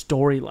better. better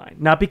storyline,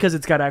 not because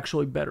it's got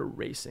actually better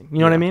racing. You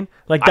know what I Yeah. mean?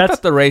 Like I that's.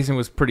 thought the racing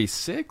was pretty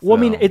sick. Well,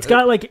 I mean, though. it's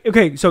got like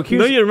okay. So No,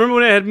 here's. you remember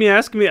when it had me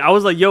asking me? I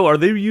was like, "Yo, are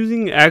they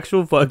using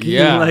actual fucking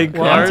Yeah. like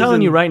Well, cars?" I'm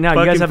telling you and right now, you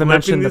fucking guys haven't flipping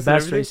mentioned the this and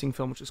best everything? racing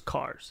film, which is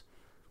Cars.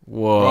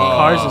 Whoa,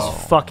 Cars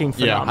is fucking Yeah.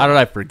 phenomenal. How did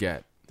I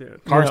forget? Dude.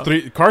 Cars Yeah.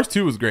 3, Cars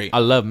 2 was great. I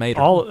love Mater.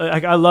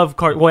 I love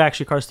Cars. Well,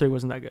 actually, Cars 3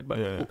 wasn't that good, but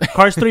Yeah.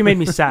 Cars 3 made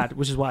me sad,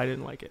 which is why I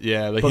didn't like it.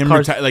 Yeah, like But him,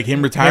 Cars-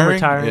 him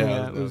retiring.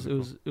 Yeah,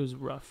 it was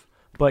rough.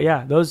 But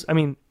yeah, those. I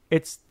mean,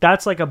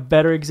 that's like a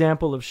better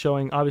example of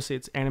showing. Obviously,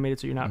 it's animated,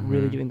 so you're not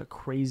really getting the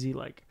crazy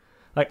like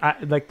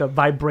the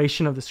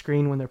vibration of the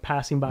screen when they're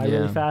passing by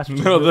really fast. Which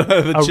is No, really-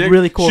 the a chick,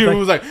 really cool she thing.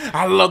 was like,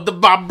 I love the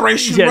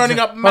vibration Yeah, running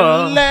up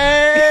my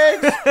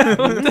legs.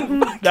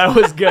 That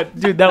was good,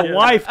 dude. That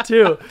wife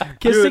too,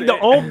 kissing Dude, the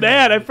old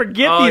man. I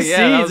forget these that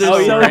scenes. was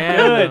They're so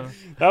random.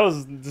 good. That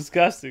was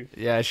disgusting.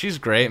 Yeah, she's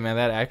great, man.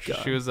 That actress.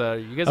 She was.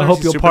 You guys. I ever hope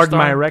see you'll pardon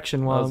my Superstar? erection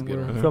That while was a good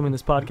we're one. filming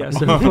this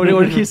podcast. What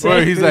did he say?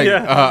 Well, he's like,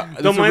 Yeah.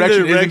 this Don't mind the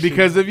erection isn't erection.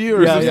 because of you,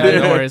 or Yeah, something. Yeah,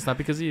 don't worry, it's not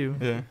because of you.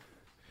 Yeah.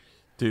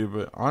 Dude,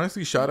 but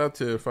honestly, shout out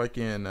to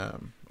fucking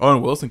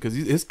Owen Wilson because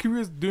his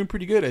career is doing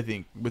pretty good. I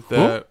think with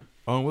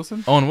Owen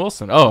Wilson. Owen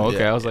Wilson. Oh, okay.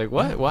 Yeah. I was like,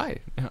 what? Why?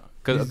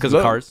 Because He's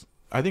of Cars.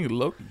 I think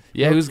Loki.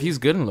 Yeah, he's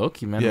good in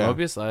Loki, man. Yeah.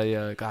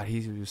 Mobius. God,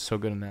 he was so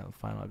good in that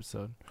final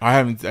episode. I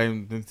haven't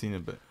seen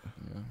it, but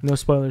No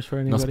spoilers for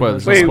anybody.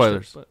 spoilers, no Wait,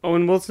 spoilers.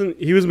 Owen Wilson,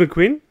 he was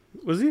McQueen,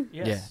 was he?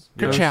 Yes. Yeah.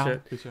 No Ka-chow.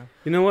 shit.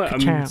 You know what?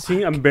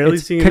 Ka-chow. I'm barely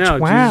It's seeing it now.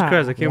 ka-chow. Jesus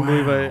Christ, I can't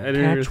believe I didn't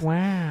hear this.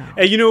 Wow.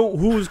 Hey, you know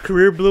whose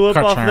career blew up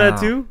off of that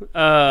too?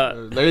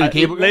 Larry the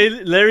Cable Guy?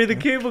 Larry the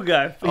Cable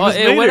Guy. He Oh, was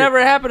hey, Mater. whatever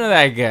happened to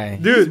that guy?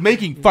 He's Dude,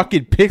 making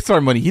fucking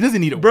Pixar money. He doesn't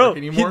need to bro, work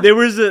anymore. there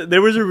was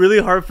a really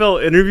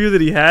heartfelt interview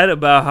that he had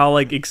about how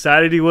like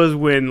excited he was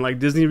when like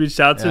Disney reached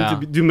out to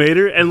him to do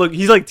Mater, and look,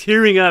 he's like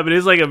tearing up, and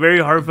it's like a very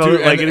heartfelt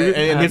Dude, like and- interview.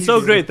 and It's so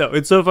he's- great though.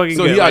 It's so fucking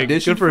so good. he Like,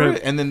 auditioned good for him.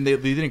 it, and then they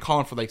didn't call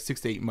him for like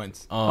 6 to 8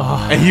 months.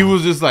 Oh, And he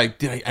was just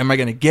like, am I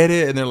gonna get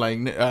it? And they're like,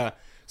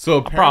 so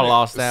I probably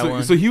lost that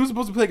one. So he was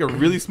supposed to play like a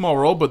really small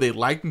role, but they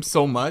liked him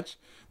so much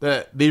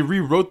that they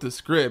rewrote the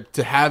script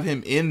to have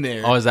him in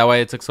there. oh, is that why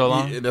it took so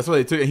long? That's why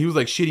they took it. He was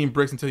like shitting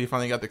bricks until he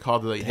finally got the call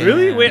to like, hey,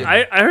 Really? Yeah. Wait,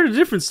 I heard a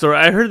different story.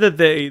 I heard that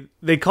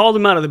they called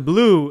him out of the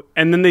blue,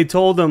 and then they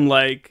told him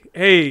like,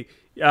 hey,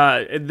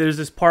 there's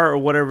this part or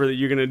whatever that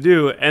you're gonna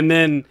do, and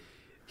then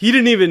he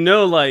didn't even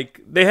know like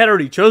they had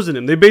already chosen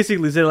him. They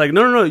basically said like,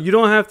 no, you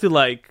don't have to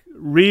like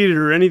read it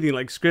or anything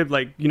like script,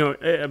 like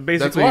basically.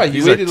 That's why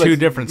These you are waited, two like,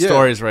 different yeah.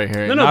 stories right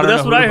here. No, And I but don't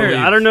that's know what who I to heard.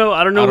 believe. I don't know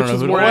I which don't is know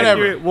who to more believe.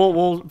 accurate.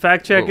 We'll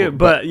fact check it, But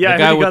but yeah, The I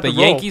guy heard he with got the role.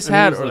 Yankees And he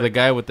hat was or like- the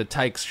guy with the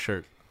Tykes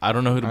shirt? I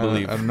don't know who to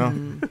believe. I don't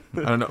know.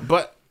 I don't know.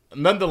 But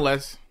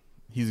nonetheless,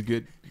 he's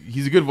good.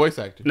 He's a good voice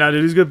actor. Nah,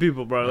 dude, he's good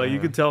people, bro. Like you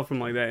could tell from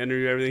like that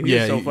interview, everything.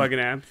 He's so fucking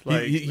amped.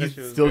 Like he's that shit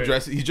was still great.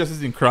 dresses. He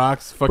dresses in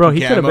Crocs. Fucking Bro, he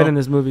could have camo. been in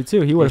this movie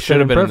too. He would have should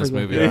have been in this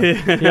perfectly. movie.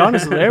 Yeah. Yeah,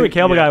 honestly, Larry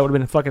Cable Yeah. Guy would have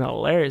been fucking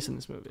hilarious in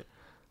this movie.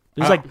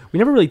 There's I- like we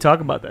never really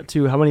talk about that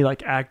too. How many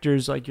like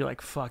actors like you're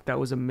like fuck that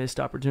was a missed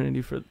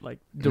opportunity for like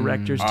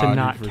directors to dude,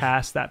 not for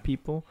cast that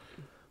people.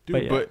 Dude,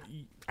 But but,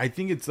 yeah. I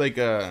think it's like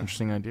a.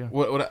 Interesting idea.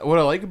 What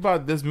I like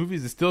about this movie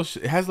is it still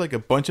it has like a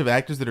bunch of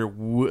actors that are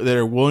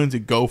willing to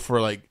go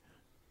for like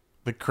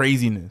the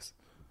craziness,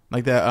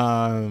 like that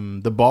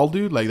the bald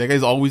dude, like that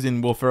guy's always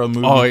in Will Ferrell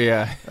movies. Oh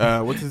yeah.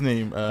 What's his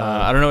name?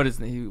 I don't know what his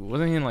name. He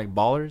wasn't he in like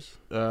Ballers?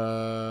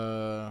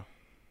 Uh,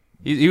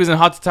 He was in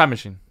Hot Tub Time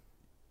Machine.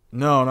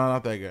 no,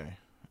 not that guy.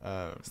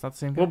 It's not the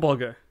same guy. What ball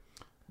guy?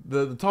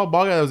 The tall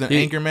bald guy that was an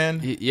He-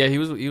 Anchorman. He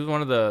was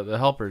one of the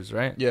helpers,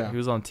 right? Yeah. He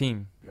was on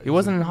team. He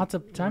wasn't in Hot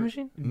Tub Time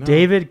Machine. No.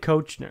 David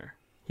Koechner.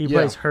 He Yeah.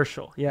 plays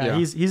Herschel. Yeah, Yeah.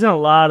 he's in a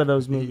lot of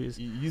those movies.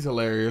 He's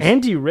hilarious.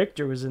 Andy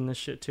Richter was in this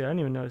shit too. I didn't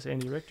even notice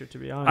Andy Richter to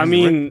be honest. I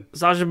mean,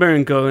 Sacha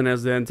Baron Cohen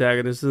as the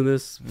antagonist in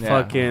this Yeah.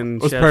 fucking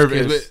It was chef's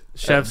perfect. kiss.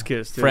 Chef's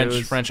kiss. Dude. It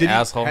was- French Did he-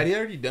 asshole. Had he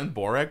already done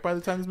Borat by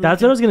the time this movie?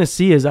 that's what I was gonna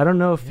see. Is I don't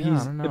know if Yeah, I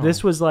he's don't know. if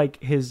this was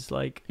like his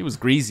like He was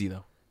greasy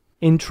though.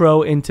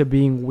 intro into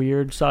being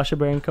weird Sacha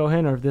Baron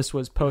Cohen, or if this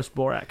was post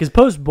Borat. Because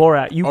post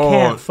Borat, you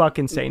can't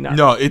fucking say nothing.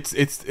 No, it's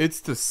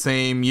the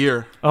same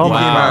year. Oh He my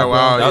came God, out,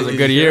 wow, That was a it-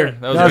 good it- year.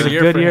 That was a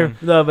good for year. him.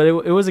 No, but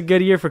it was a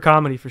good year for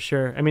comedy for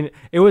sure. I mean,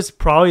 it was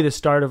probably the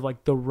start of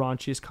like the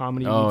raunchiest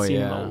comedy Oh, we've seen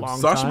in yeah. a long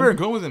Sacha time. Baron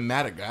Cohen was in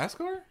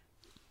Madagascar.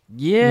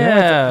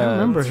 Yeah, I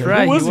remember that's him.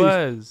 right. Who was he he?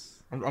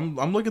 was.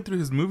 I'm looking through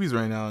his movies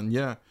right now, and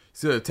yeah,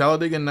 see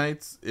Talladega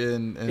Nights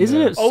in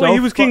Isn't it Oh, so wait, he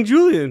was fu- King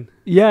Julian.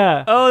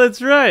 Yeah. Oh,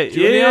 that's right.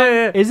 Julian?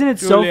 Yeah. Isn't it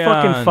so Julian.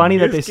 fucking funny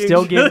that they Here's King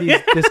still give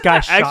Julian. this guy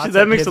shots? Actually,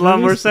 that at makes kids a lot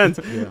more movies? sense.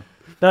 Yeah.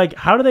 They're like,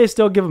 how do they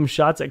still give him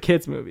shots at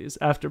kids movies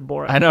after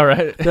Borat? I know,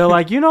 right? They're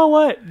like, you know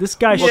what? This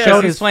guy Well, 'cause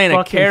showed he's his playing a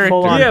fucking character.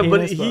 full-on Yeah,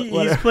 but penis, he's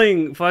whatever.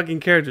 playing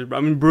fucking characters, bro.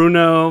 I mean,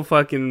 Bruno,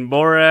 fucking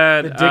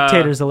Borat. The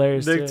Dictator's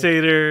hilarious. Too.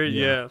 Dictator,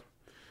 Yeah.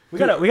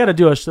 yeah. We gotta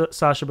do a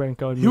Sacha Baron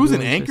Cohen. He was in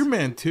movie.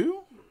 Anchorman too.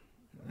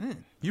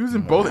 Man, he was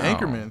in both Wow.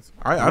 Anchormans.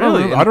 I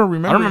Really? don't. I don't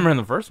remember. I don't remember in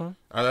the first one.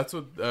 That's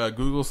what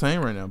Google's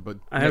saying right now. But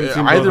I haven't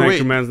seen both either way,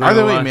 Anchormans, not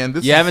either gonna way, lie. man.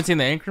 This You is, haven't seen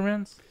the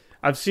Anchormans?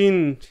 I've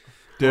seen.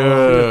 Dude,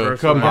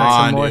 first come one. We got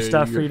on, some more dude.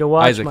 stuff for You're- you to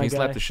watch, Isaac, my he guy.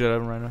 slapped the shit out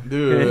of him right now.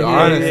 Dude, Hey,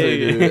 honestly,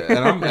 hey, dude, and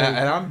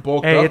I'm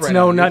bulked Hey, up it's right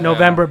no, now. not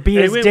November.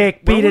 Beat his wait,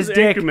 dick. when Beat was his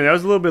dick. Anchorman? That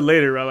was a little bit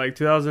later, right? Like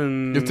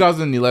 2000.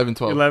 2011,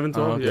 12. 11, Oh,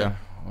 12. okay. Yeah.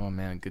 Oh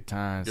man, good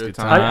times. Good Good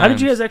times. times. How did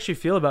you guys actually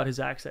feel about his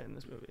accent in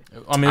this movie?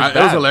 I mean, It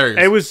was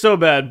hilarious. It was so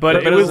bad, but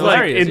But it it was was like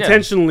hilarious, yeah.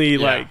 intentionally,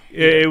 Yeah. like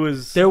it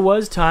was. There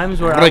was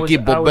times where I Ricky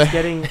was Bobby.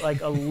 getting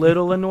like a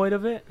little annoyed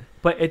of it,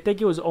 but I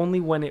think it was only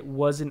when it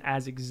wasn't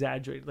as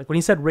exaggerated. Like when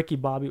he said Ricky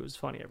Bobby, it was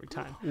funny every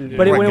time. Yeah.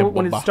 But Ricky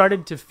when it Bobby.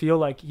 started to feel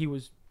like he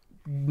was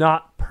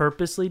not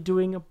purposely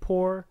doing a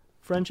poor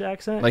French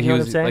accent, like you he know what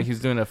was I'm saying? like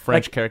he's doing a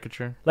French Like-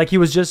 caricature. Like he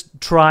was just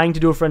trying to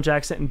do a French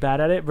accent and bad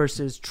at it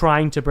versus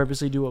trying to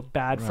purposely do a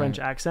bad Right. French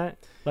accent.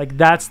 Like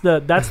that's the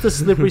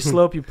slippery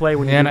slope you play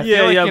when Yeah, and I you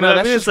feel like, Yeah, you but know, I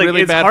that's mean, just it's like-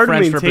 really it's bad hard to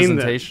French maintain that.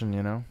 representation,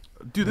 you know?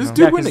 Dude, this Yeah,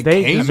 dude 'cause went to they I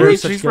mean, deserve Cambridge.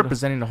 such he's good-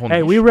 representing the whole Hey,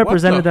 nation. we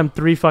represented the- them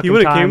 3 fucking He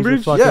went to times. with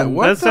Cambridge? fucking- Yeah,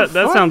 what the That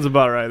fuck? sounds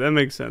about right. That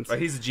makes sense. But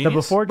he's a The genius.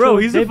 before Bro,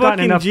 trilogy, he's a they've gotten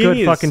fucking enough genius.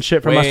 good fucking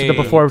shit from us with the Way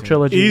before too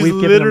trilogy. He's We've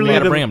given them literally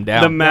Gotta love. bring him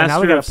down. the Yeah,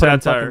 now we master gotta of put him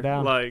fucking satire.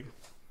 down. Like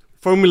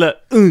Formula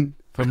 1.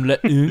 From Le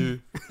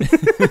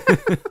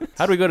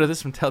How do we go to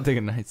this from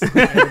Talladega Nights?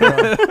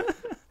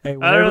 Hey,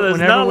 I don't know. There's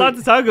not a lot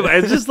to talk about.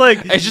 It's just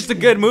like It's just a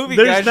good movie,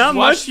 there's guys. not Just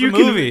watch much the you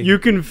movie. can you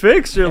can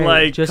fix or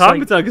like just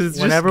comment on because it's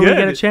just whenever good. we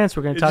get a chance,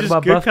 we're gonna It's talk just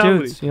about good buff comedy.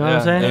 dudes. You know what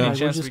I'm saying? Any Like, we're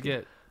chance just- we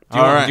get.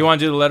 All right. Do you want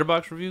to do the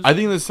letterbox reviews? I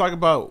think let's talk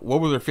about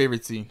what was our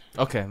favorite scene.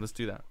 Okay, let's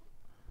do that.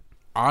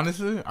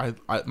 Honestly, I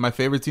my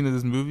favorite scene of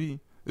this movie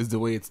is the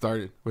way it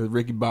started with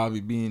Ricky Bobby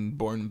being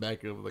born in the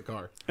back of the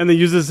car. And they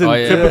use this in Oh,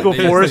 yeah. typical They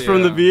use force it,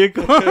 from the yeah.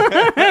 vehicle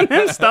and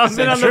then stomping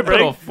on the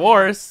Centripetal brake.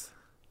 force.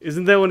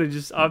 Isn't that when it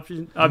just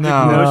object No.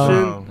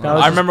 motion? That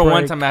was I his remember one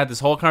break. time I had this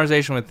whole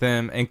conversation with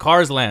him in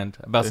Cars Land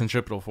about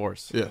centripetal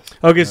force. Yes.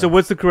 Okay, so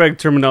what's the correct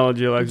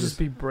terminology, It'd Alexis? just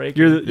be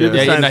breaking. You're the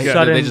Yeah, science no, guy.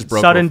 sudden- they just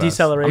broke sudden real fast.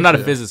 deceleration. I'm not a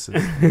Yeah. physicist.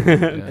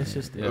 It's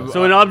just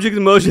So an object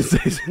in motion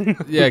stays.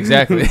 Yeah,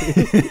 exactly.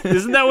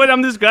 Isn't that what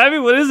I'm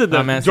describing? What is it No,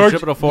 then? man, George-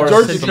 centripetal force.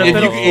 George, is if a you,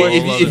 whole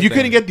if other you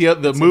couldn't thing. get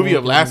the It's movie an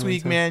of last old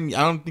week, thing. man,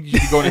 I don't think you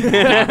should go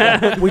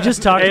into we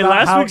just talked Hey, about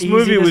last how week's easy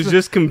movie this was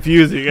just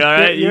confusing. All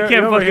right, you You're-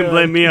 can't you're over fucking here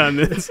blame like- me on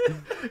this.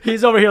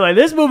 He's over here like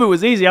this movie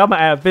was easy. I'm gonna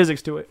add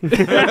physics to it.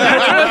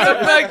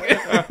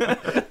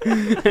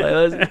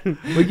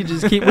 We could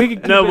just keep. We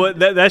could keep No, it-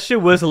 but that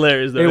shit was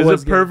hilarious. Though. It It was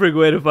was a good. perfect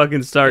way to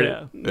fucking start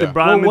Yeah. it. They Yeah.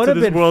 brought Well, him what into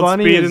have this been world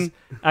funny speeding. is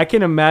I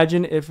can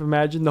imagine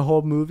the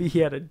whole movie he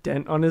had a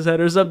dent on his head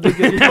or something.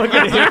 And he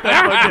fucking hit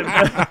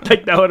that fucking,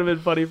 like that would have been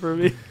funny for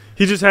me.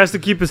 He just has to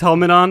keep his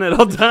helmet on at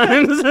all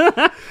times.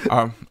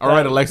 All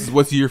right, Alexis,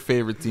 what's your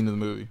favorite scene of the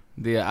movie?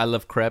 The I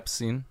love crepes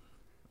scene.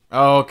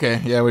 Oh, okay.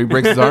 Yeah, where he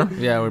breaks his arm.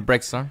 Yeah, where he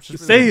breaks his arm.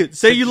 Just Say it.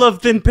 Say you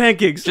love thin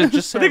pancakes.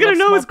 Just say They're I gonna love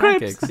know small it's crepes.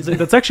 pancakes. He's like,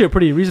 that's actually a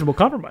pretty reasonable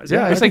compromise.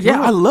 Yeah, I it's like, think yeah,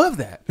 we're- I love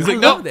that. He's I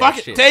like, love no, that fuck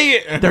it, shit.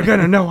 take it. They're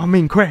gonna know I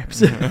mean crepes.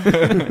 He's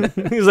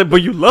like,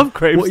 but you love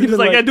crepes. Well, He's even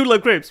like, like- I do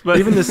love crepes, but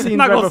Even the I'm scenes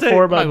not right gonna say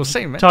before it. I'm not about gonna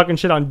say, man. talking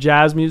shit on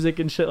jazz music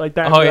and shit like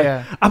that. Oh, He's like,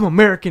 yeah. I'm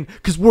American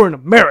because we're in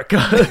America.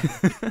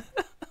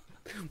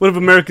 What have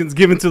Americans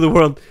given to the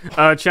world?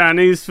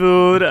 Chinese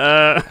food,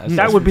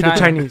 That would be the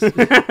Chinese.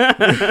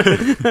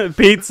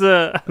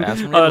 pizza.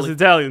 That's from Oh, it's Italy.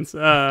 Italians.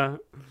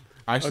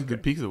 Actually, the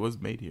pizza was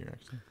made here.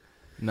 Actually,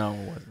 No,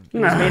 it wasn't. It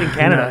was made in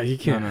Canada. Nah, you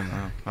No, can't. no, no.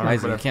 All right,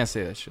 Isaac, you whatever. can't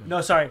say that shit.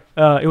 No, sorry.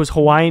 It was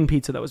Hawaiian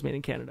pizza that was made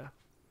in Canada.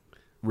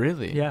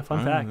 Really? Yeah, fun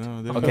I fact.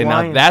 don't know. Okay,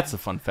 Hawaiian. now that's a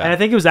fun fact. And I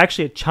think it was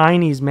actually a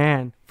Chinese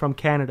man from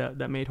Canada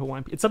that made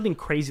Hawaiian pizza. It's something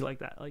crazy like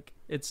that. Like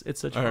it's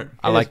such All fun. right.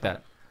 I It like is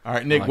that. All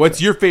right, Nick, like what's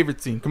that. your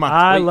favorite scene? Come on.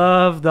 I wait.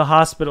 love the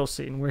hospital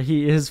scene where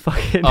he is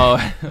fucking. Oh,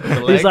 the he's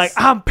legs? like,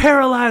 I'm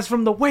paralyzed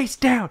from the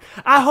waist down.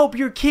 I hope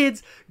your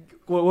kids.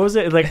 What was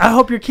it? Like, I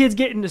hope your kids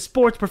get into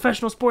sports,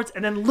 professional sports,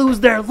 and then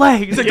lose their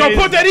legs. He's like, don't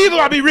put that evil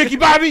on me, Ricky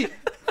Bobby.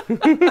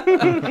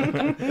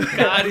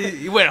 God,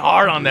 he went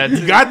hard on that. You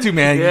Too. got to,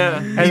 man. Yeah.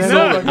 And He's then,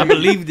 so like, I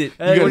believed it.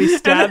 and when he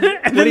stabs,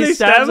 and when then he they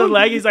stabs stab the him?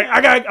 leg, he's like,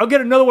 I'll get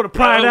another one to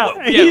pry it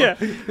out. Yeah.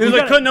 He's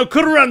like, no,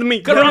 cut around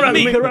me. Cut around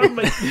me. Cut around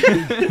me.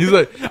 He's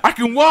like, I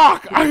can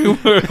walk. I can.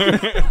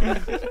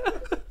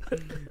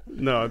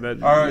 No,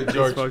 that. All right, that's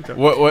George. fucked up.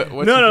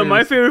 What's No, your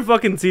my favorite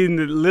fucking scene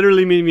that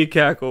literally made me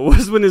cackle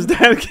was when his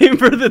dad came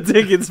for the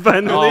tickets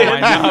finally. Oh,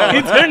 I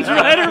know. He turns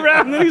right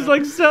around and he's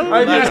like, selling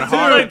I them. got He's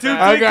hard. like, two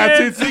I got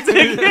two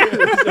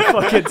tickets.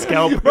 Fucking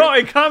scalp. Bro,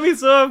 it caught me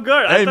so off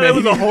guard. I Hey, thought man. it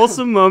was a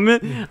wholesome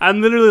moment.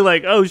 I'm literally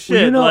like, oh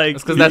shit. you know- like,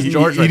 That's because that's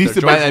George. He right needs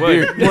there. to buy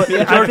George that Wood. beer.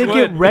 Well, I George think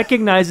Wood. it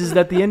recognizes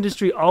that the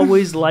industry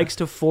always likes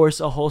to force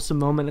a wholesome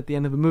moment at the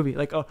end of a movie,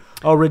 like a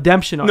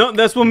redemption arc. no,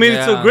 that's what made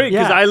it so Yeah. great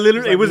because Yeah. I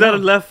literally, He's it was like, out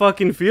of no. left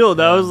fucking field.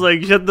 I was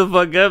like, shut the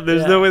fuck up.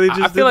 There's Yeah. no way they just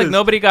I feel did like this.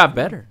 nobody got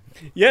better.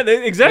 Yeah,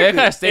 exactly. They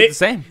kind of stayed the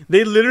same.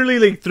 They literally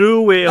like threw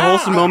away a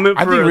wholesome moment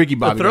I for think Ricky a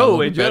Bobby got a throwaway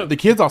little bit better. joke. The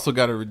kids also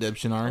got a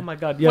redemption Oh arc. my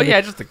god. Well, the-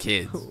 yeah, just the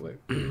kids.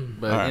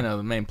 But, Alright. you know,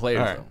 the main players,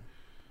 Alright. though.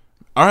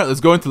 All right,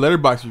 let's go into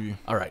letterbox review.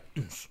 All right.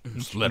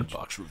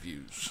 Letterbox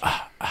reviews.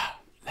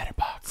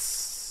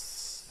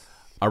 Letterbox.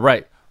 All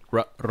right.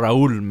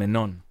 Raul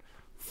Menon.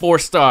 4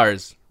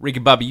 stars. Ricky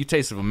Bobby, You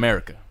Taste of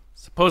America.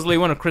 Supposedly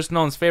one of Chris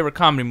Nolan's favorite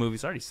comedy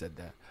movies. I already said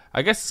that.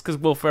 I guess it's because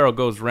Will Ferrell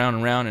goes round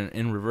and round and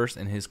in reverse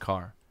in his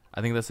car.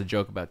 I think that's a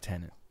joke about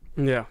Tenet.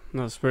 Yeah,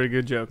 that's a pretty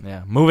good joke.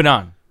 Yeah. Moving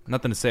on.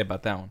 Nothing to say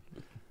about that one.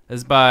 This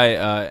is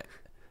by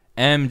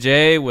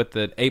MJ with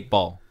the 8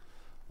 ball.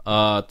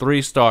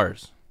 3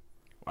 stars.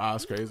 Wow,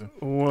 that's crazy.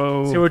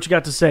 Whoa. See what you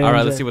got to say. All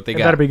right, MJ. let's see what they It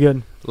got. better be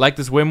good. Like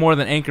this way more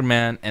than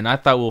Anchorman, and I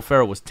thought Will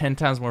Ferrell was 10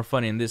 times more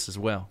funny in this as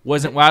well.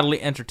 Wasn't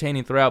wildly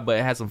entertaining throughout, but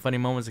it had some funny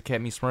moments that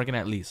kept me smirking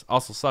at least.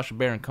 Also, Sacha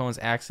Baron Cohen's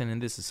accent in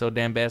this is so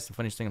damn bad, it's the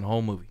funniest thing in the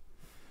whole movie.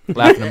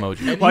 Laughing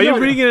emoji. Why are you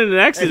bringing in an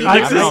accent? I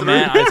don't know,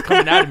 man. It's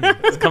coming out of me.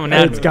 It's coming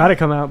out of It's me. got to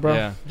come out, bro.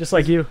 Yeah. Just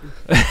like you.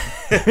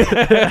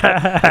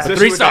 Especially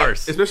 3 with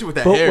stars. especially with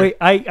that But hair. wait,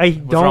 I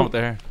What's wrong don't. with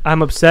the hair?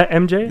 I'm upset,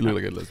 MJ. You look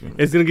like a lesbian.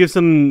 It's gonna give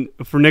something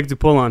for Nick to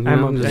pull on.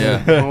 I'm just-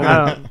 upset.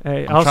 Yeah.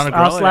 Hey, I'm trying to grow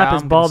I'll it slap out.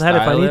 his I'm bald gonna head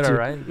if I style need it, to. all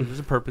right? There's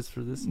a purpose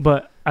for this.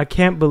 But I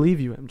can't believe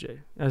you, MJ.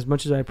 As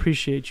much as I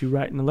appreciate you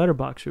writing the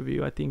letterbox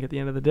review, I think at the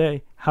end of the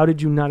day, how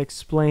did you not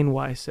explain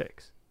why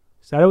 6?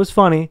 Said it was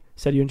funny.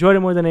 Said you enjoyed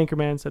it more than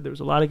Anchorman. Said there was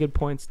a lot of good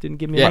points. Didn't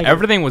give me. Yeah, a negative.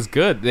 everything was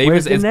good.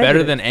 Where's the It's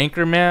better than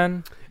negative?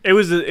 Anchorman. It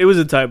was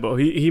a typo.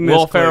 He missed.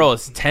 Will Ferrell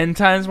is 10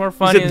 times more Is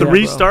funny. it than-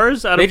 3 bro.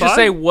 stars out They of 5? just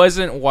say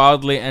wasn't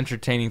wildly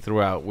entertaining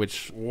throughout,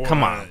 which,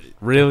 come on,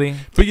 really?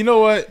 But you know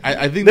what?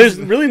 I think There's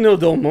really no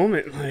dull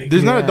moment. Like,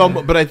 there's not a Yeah.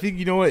 dumb, but I think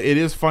you know what? It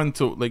is fun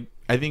to like.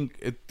 I think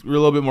we're a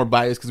little bit more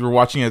biased because we're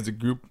watching as a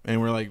group and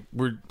we're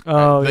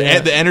Oh, the, yeah.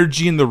 the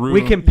energy in the room.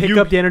 We can pick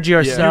You- up the energy you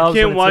ourselves.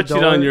 can't when it's watch it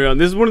adult. on your own.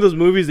 This is one of those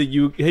movies that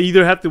you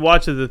either have to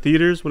watch at the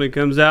theaters when it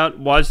comes out,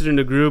 watch it in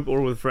a group,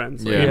 or with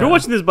friends. Like, Yeah. if you're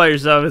watching this by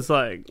yourself, it's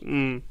like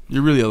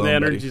You're really alone. the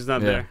buddy. energy's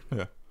not Yeah.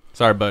 there.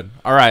 Sorry, bud.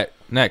 All right,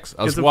 next.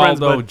 Get some friends,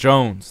 Oswaldo bud.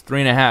 Jones,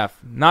 3.5.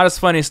 Not as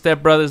funny as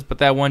Step Brothers, but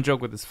that one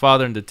joke with his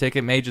father in the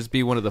ticket may just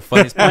be one of the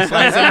funniest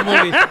punchlines in the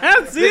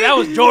movie. See, that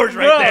was George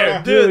right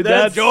there. dude.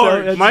 That's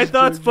George. George. My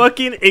thoughts,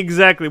 fucking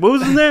exactly. What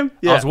was his name?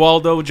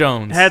 Oswaldo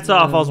Jones. Hats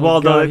off, Oh,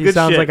 Oswaldo. God, he Good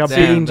sounds shit. like a Damn,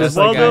 being that's just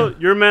the like guy.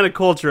 Oswaldo, you're a man of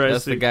culture. I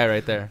That's see. the guy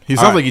right there. He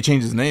All sounds right. like he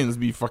changed his name. Let's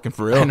be fucking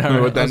for real. I know,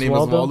 right? What that name is,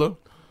 Oswaldo? Waldo.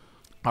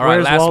 All right,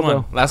 Where's last Waldo?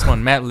 one. Last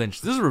one, Matt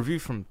Lynch. This is a review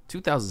from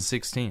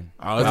 2016.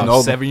 Oh, that's Wow, an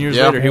old 7 years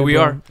yeah. later, here we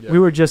are. Yeah. We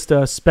were just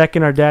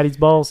specking our daddy's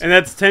balls. And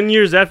that's 10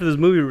 years after this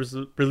movie was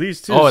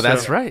released, too. Oh, so-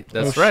 that's right.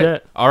 That's Oh, right.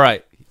 shit. All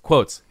right.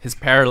 Quotes. His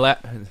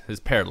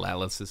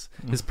paralysis.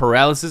 His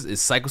paralysis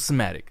is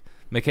psychosomatic.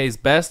 McKay's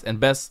best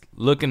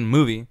looking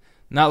movie,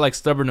 not like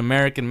stubborn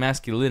American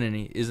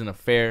masculinity, isn't a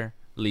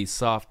fairly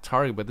soft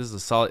target, but this is a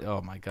solid.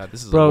 Oh my God,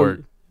 this is Bro. a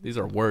word. These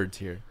are words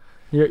here.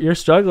 You're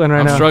struggling right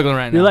I'm now. struggling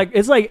right now. You're like,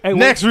 it's like hey,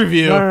 Next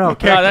review. No. no,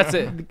 that's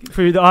it.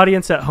 For the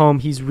audience at home,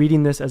 he's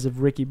reading this as if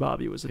Ricky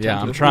Bobby was. Yeah,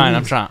 attempting I'm to trying. read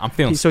I'm these. trying. I'm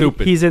feeling So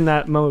stupid. he's in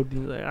that mode.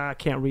 He's like, I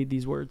can't read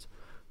these words.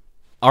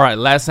 All right,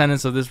 last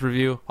sentence of this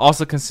review.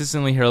 Also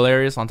consistently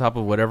hilarious on top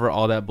of whatever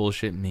all that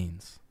bullshit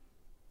means.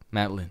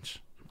 Matt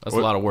Lynch. That's a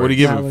lot of words. What do you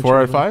give Matt it? Lynch 4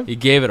 out of movie. 5? He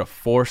gave it a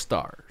 4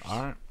 stars.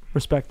 All right.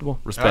 Respectable.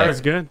 Respect.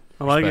 That's good.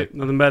 I like Respect. it.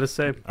 Nothing bad to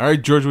say. All right,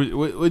 George.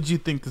 What did you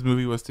think this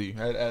movie was to you?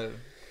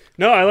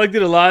 No, I liked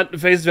it a lot.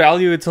 Face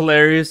value, it's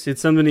hilarious. It's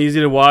something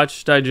easy to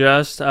watch,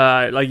 digest.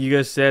 Like you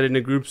guys said, in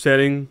a group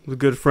setting with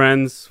good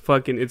friends.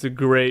 It's a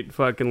great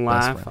fucking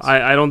laugh. friends.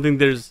 I don't think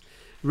there's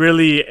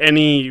really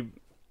any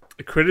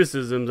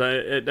criticisms.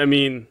 I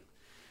mean,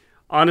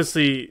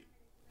 honestly,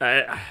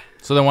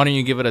 So then why don't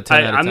you give it a 10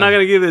 out of 10? I'm not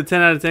going to give it a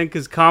 10 out of 10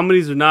 because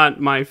comedies are not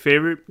my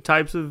favorite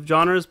types of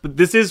genres, but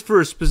this is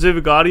for a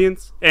specific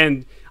audience,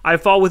 and I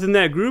fall within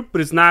that group,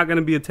 but it's not going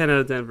to be a 10 out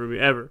of 10 for me,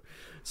 ever.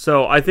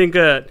 So I think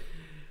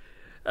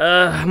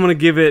I'm going to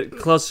give it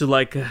close to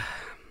like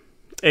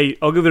 8.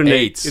 I'll give it an 8.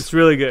 8. It's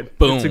really good.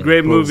 Boom. It's a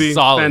great Boom. movie.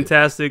 Solid.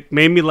 Fantastic.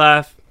 Made me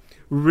laugh.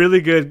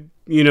 Really good,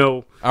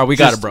 All right, we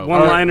got just it, bro.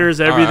 one-liners,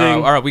 All right,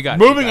 everything. All right, we got it.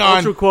 Moving on.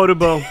 Ultra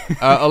quotable.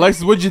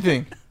 Alexis, what'd you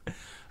think?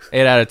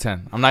 8 out of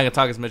 10. I'm not going to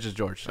talk as much as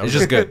George. It's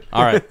just good.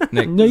 All right,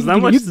 Nick. No, There's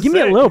not much to give me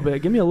a say. little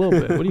bit. Give me a little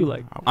bit. What do you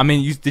like? I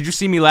mean, did you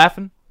see me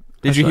laughing?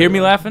 Did you hear me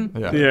laughing?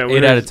 Yeah. Yeah.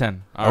 8 out of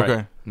 10. All right,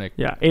 Okay. Nick.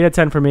 Yeah, 8 out of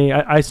 10 for me.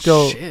 I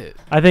still, Shit.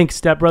 I think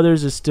Step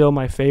Brothers is still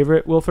my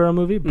favorite Will Ferrell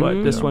movie, but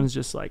Mhm. this Yeah. one's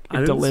just like I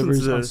it think this delivers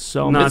one's on a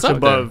so notch much. It's up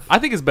above. there. I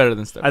think it's better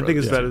than Step I think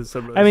it's Brothers. better than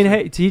Step Brothers. I mean,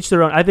 hey, to each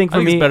their own. I think I for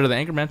think me, it's better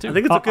than Anchorman, too. I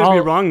think it's okay to be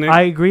wrong, Nick.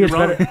 I agree. It's You're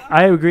wrong. better.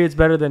 I agree. It's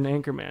better than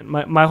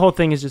Anchorman. My whole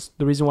thing is just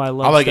the reason why I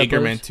love. I like Step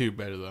Anchorman Brothers. 2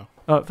 better though.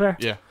 Oh, fair.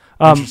 Yeah.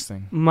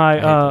 Interesting. I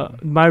hate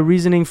that My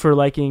reasoning for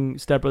liking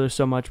Step Brothers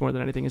so much more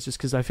than anything is just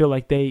because I feel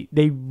like they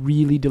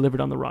really delivered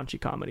on the raunchy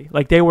comedy.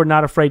 Like they were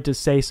not afraid to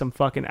say some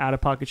fucking out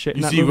of pocket shit. You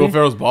in that see movie. Will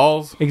Ferrell's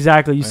balls?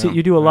 Exactly. You see, Yeah.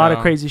 you do a lot of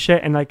Yeah. crazy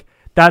shit, and like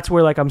that's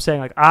where like I'm saying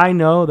like I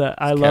know that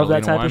I love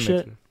that type of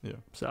shit.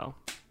 So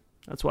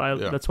that's why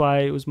Yeah. that's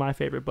why it was my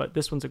favorite. But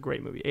this one's a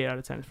great movie. 8 out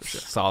of 10 for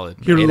sure. Solid.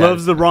 He 8 out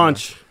loves of the 10.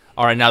 raunch.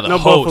 All right, now the No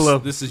host. buffalo.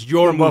 This is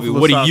your No movie. buffalo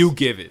What do sauce. you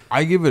give it?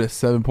 I give it a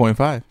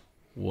 7.5.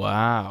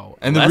 Wow.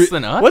 And the Less re-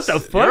 than us? What the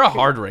fuck? You're a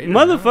hard rater.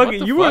 man. What Motherfucker,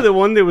 the you were fuck? the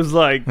one that was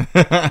like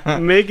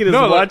making us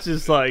No, like- watch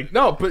this. Like,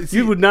 No, but see,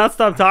 you would not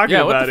stop talking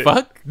Yeah, about what the it.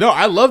 fuck? no,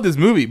 I love this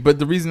movie, but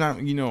the reason I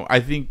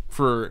think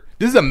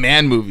this is a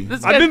man movie.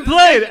 This I've guy- been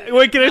played.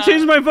 Wait, can I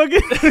change my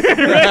fucking?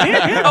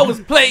 I was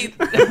played.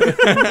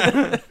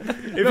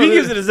 If he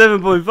gives it a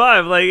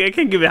 7.5, like I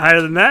can't give it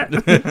higher than that.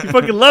 You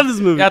fucking love this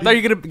movie. Yeah, I thought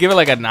you were going to give it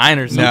like a 9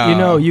 or something. No. You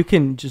know, you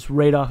can just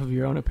rate off of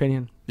your own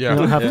opinion. Yeah. You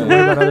don't have Yeah. to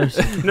worry about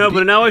others. No,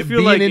 but now I feel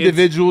Be like an it's-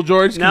 individual,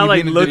 George. Can now, you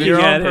like be an looking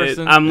individual? at own it,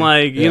 person? I'm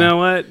like, you Yeah. know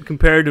what?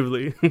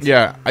 Comparatively,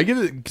 Yeah, I give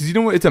it because you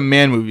know what? It's a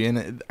man movie,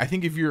 and I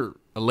think if you're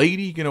a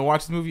lady gonna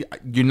watch the movie,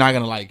 you're not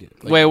gonna like it.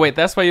 Like, Wait.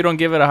 That's why you don't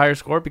give it a higher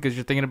score? Because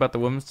you're thinking about the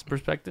women's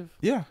perspective?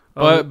 Yeah.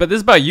 But this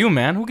is about you,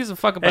 man. Who gives a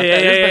fuck about Hey, that?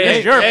 hey, This is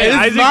hey, your hey, opinion.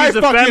 Isaac my is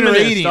a fucking feminist,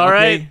 rating, all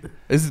right? okay?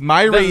 This is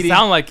my Doesn't rating.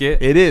 sound like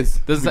it. It is.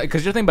 Because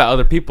you're thinking about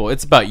other people.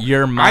 It's about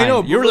your mind. I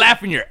know, You're but-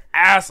 laughing your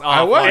ass off.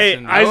 I was. Hey,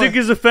 watching Isaac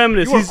this. is a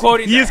feminist. You were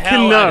quoting He the is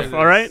hell out of enough.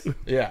 All right. this.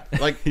 Yeah,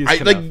 like He's I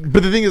gonna- like.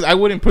 But the thing is, I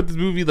wouldn't put this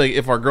movie like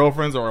if our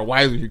girlfriends or our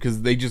wives were here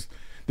because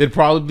they'd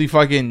probably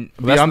fucking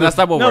be on That's this.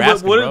 not what No, we're but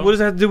asking, what bro. does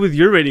that have to do with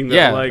your rating? Though?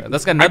 Yeah, Like,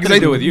 that's got nothing Because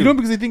to do with you. No,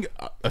 because I think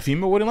a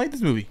female wouldn't like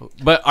this movie.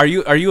 But are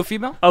you a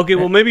female? okay,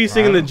 well maybe he's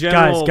thinking the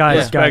general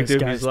guys,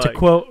 perspective. He's to like,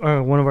 quote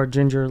one of our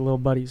ginger little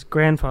buddies,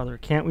 grandfather,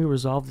 can't we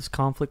resolve this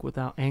conflict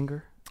without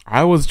anger?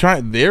 I was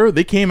trying.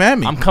 They came at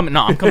me. I'm coming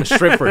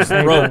straight for his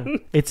Hey, throat. bro,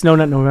 it's no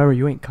November.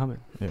 You ain't coming.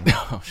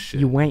 Oh shit.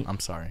 You ain't. I'm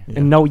sorry. Yeah.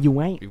 And no,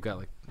 you ain't. We've got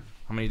like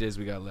how many days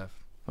we got left?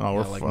 Oh,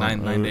 we're Yeah, like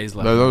fine. 9 days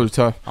left. Those are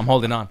tough. I'm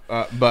holding on.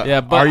 But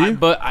Yeah, but are you?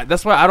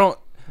 that's why I don't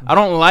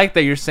like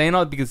that you're saying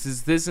all because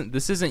this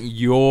isn't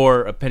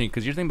your opinion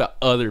because you're thinking about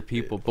other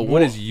people. But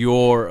what is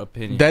your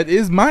opinion? That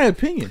is my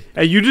opinion.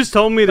 hey, you just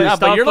told me to Yeah, but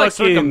stop you're like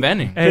fucking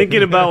circumventing.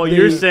 thinking about what The-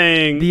 you're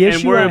saying the and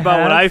issue worry I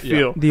about what have- I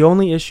feel. The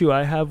only issue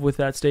I have with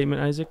that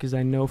statement, Isaac, is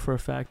I know for a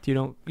fact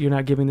you're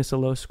not giving this a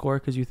low score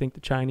because you think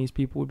the Chinese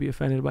people would be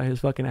offended by his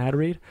fucking ad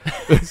read.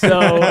 So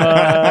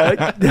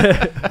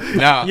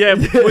No, Yeah,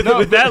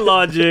 with that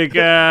logic,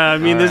 I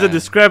mean, there's a Alright.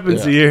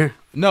 discrepancy Yeah. here.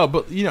 no,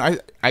 but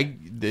I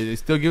they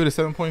still give it a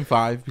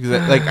 7.5 because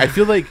I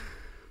feel like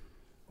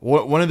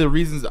one of the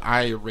reasons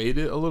I rate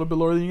it a little bit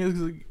lower than you is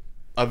like,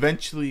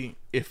 eventually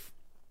if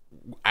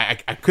I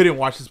couldn't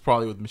watch this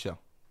probably with Michelle,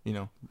 you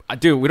know.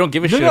 Dude, we don't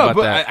give a shit about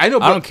but that. I know,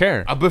 but, I don't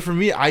care. But for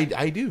me,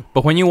 I do.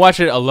 But when you watch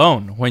it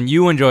alone, when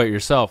you enjoy it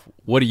yourself,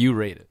 what do you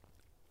rate it?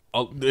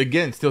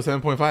 Again, still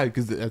 7.5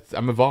 because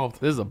I'm involved.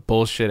 This is a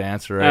bullshit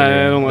answer right I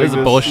here. don't like This is a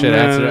this. bullshit No,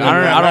 answer. no,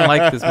 I don't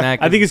like this, man.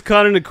 I think he's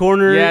caught in a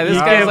corner. Yeah, this he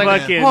guy's can't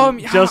like, fucking I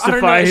don't know.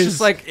 justify It's his, just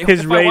like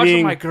his if I watch with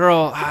rating. my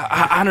girl,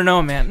 I don't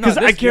know, man. No, Because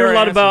I this care your a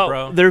lot answer, about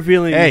bro. their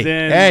feelings.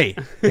 Hey,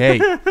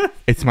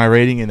 it's my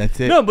rating and that's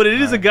it. No, but it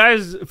is a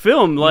guy's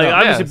film, like No,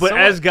 obviously. yeah, but so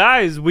as what?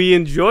 guys, we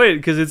enjoy it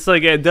because it's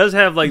like it does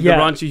have like the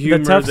raunchy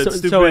humor, that's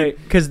stupid.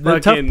 Because the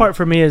tough fucking- part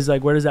for me is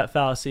like, where does that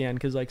fallacy end?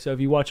 Because like, so if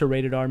you watch a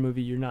rated R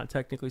movie, you're not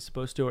technically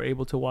supposed to or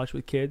able to watch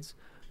with kids,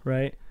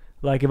 right?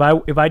 Like if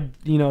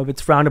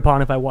it's frowned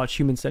upon if I watch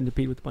Human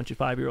Centipede with a bunch of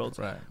 5-year-olds,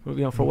 Right. you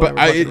know, for But whatever.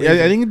 I fucking reason.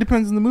 think it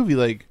depends on the movie.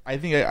 Like I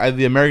think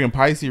the American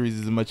Pie series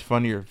is a much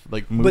funnier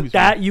like movie. But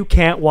that you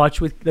can't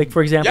watch with, like,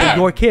 for example, Yeah.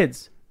 your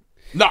kids.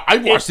 no, I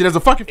watched it as a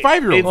fucking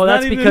 5-year-old. It's Well, not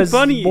that's even because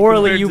funny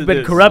morally compared you've to been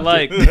this.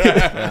 corrupted.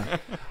 Like,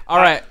 All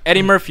right,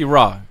 Eddie Murphy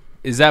Raw.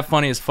 Is that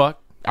funny as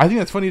fuck? I think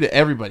that's funny to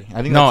everybody.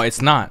 I think No, that's,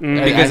 it's not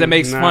Mm, because it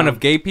makes no. fun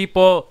of gay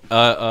people.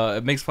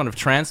 It makes fun of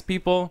trans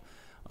people.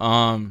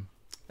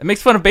 It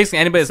makes fun of basically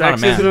anybody that's not a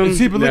man. Sexism.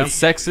 See, but Yeah. It's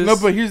sexist. No,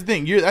 but here's the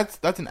thing.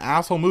 That's an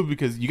asshole move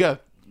because you got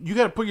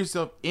to put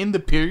yourself in the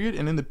period,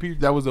 and in the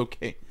period that was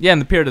okay. yeah, in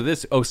the period of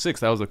this 06,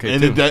 that was okay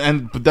too.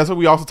 But that's what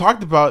we also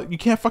talked about. You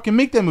can't fucking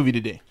make that movie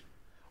today.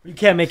 You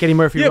can't make Eddie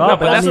Murphy Yeah, raw, but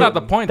but that that's doesn't- not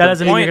the point. That The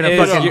doesn't mean point you're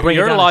gonna is fucking bring it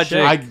your down to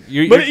logic.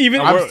 shit. But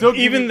even I'm still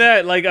giving even it-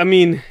 that, like, I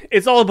mean,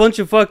 it's all a bunch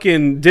of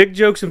fucking dick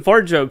jokes and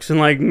fart jokes, and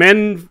like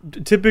men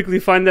typically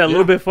find that a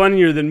little Yeah. bit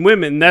funnier than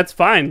women. That's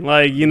fine,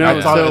 like, you know.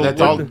 That's Yeah. all. So That's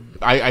what all. the-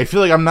 I feel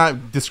like I'm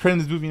not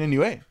discrediting this movie in any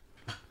way.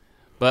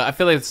 But I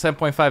feel like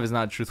 7.5 is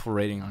not a truthful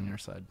rating on your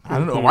side. I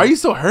don't know. Why are you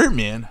so hurt,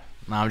 man?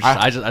 No,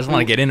 I just want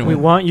to get into We it.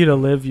 want you to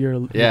live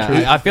your Yeah,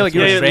 truth. I feel like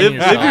you're Yeah, restraining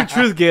live yourself. your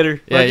truth,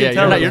 Gator. Yeah, Fucking yeah,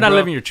 tell you're us, not bro.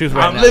 living your truth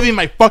right I'm now. living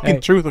my fucking Hey,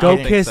 truth. Go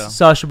okay? kiss so.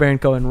 Sasha Baron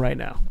Cohen right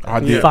now. I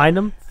You do. find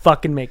him,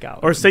 fucking make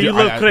out. Or say you Dude,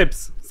 love I-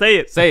 Crips. Say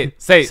it. Say it.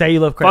 Say it. say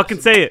you love Chris. Fucking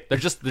say it. They're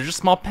just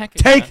small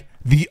pancakes. Take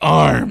the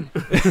arm.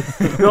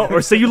 No,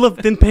 or say you love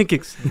thin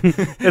pancakes.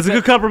 It's a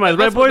good compromise,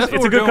 right, boys? That's what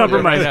It's a we're good doing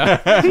compromise.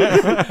 right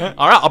now.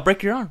 All right, I'll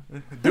break your arm.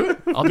 Do it.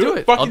 I'll do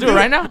it. Fucking I'll do do it it.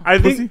 right now. I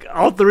think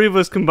all three of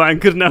us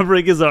combined could not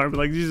break his arm.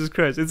 Like, Jesus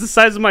Christ. It's the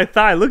size of my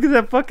thigh. Look at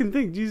that fucking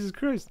thing. Jesus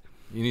Christ.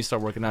 You need to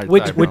start working out. Your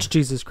Which thigh, bro. which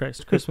Jesus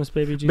Christ? Christmas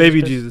baby Jesus.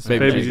 Baby Christ? Jesus.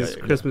 Baby Baby Jesus.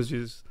 Jesus. Christmas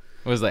Jesus.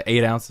 What was that?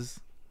 8 ounces.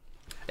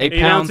 8 8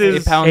 pounds. ounces.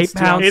 8 pounds. 8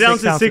 pounds. 8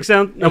 ounces, 6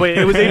 ounces. No, wait.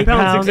 It was 8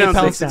 pounds, 6 8 pounds,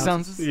 ounces. 6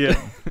 ounces.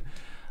 Yeah.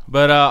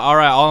 But all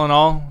right, all in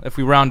all, if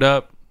we round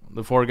up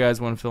the 4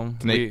 guys, 1 film,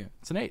 It's an 8.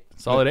 It's an 8.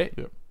 Solid 8.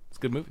 Yep. It's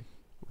a good movie.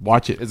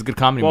 Watch it. It's a good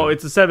comedy Well, movie.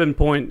 it's a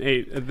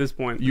 7.8 at this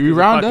point. You Because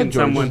round fucking up,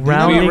 George. someone-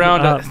 Rounding we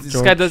round up. up, This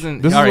George. guy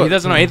doesn't. This is All right, he what-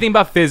 doesn't know anything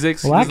about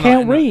physics. Well, He I does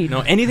can't not read.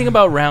 know anything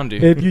about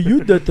rounding. If you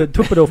use the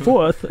triple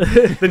fourth,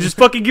 Then just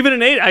fucking give it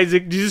an 8,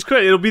 Isaac. Jesus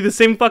Christ. It'll be the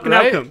same fucking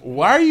Right? outcome.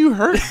 Why are you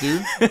hurt,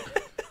 dude?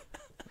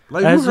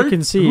 Like, as who you hurt-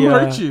 can see, who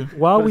hurt you?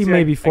 while we Let's see, may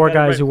I be got 4 it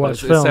guys right. who watch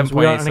It's films,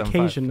 we are on 7.875,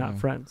 occasion not yeah.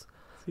 friends.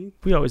 See?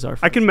 We always are.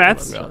 I can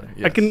friends. maths. Well,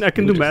 I can yes.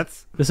 do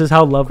maths. This is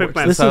how love Quick works.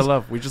 math. This That's is how I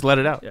love. We just let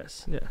it out.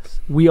 yes.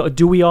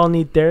 Do we all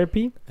need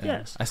therapy? Yeah.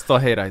 Yes. I still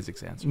hate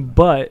Isaac's answer.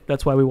 But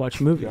that's why we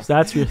watch movies.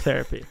 That's your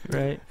therapy,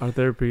 right? Our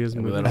therapy is Yeah,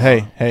 we moving. let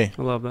it Hey,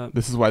 I love that.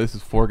 this is why this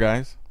is 4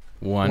 guys.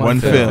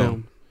 One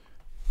film.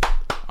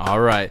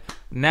 All right.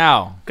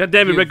 Now, God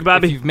damn it, if Rick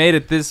Bobby. If you've made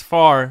it this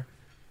far,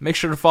 make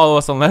sure to follow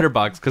us on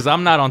Letterboxd because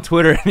I'm not on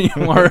Twitter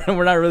anymore.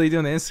 We're not really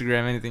doing the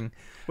Instagram anything.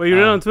 Wait, you're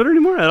not on Twitter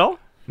anymore at all?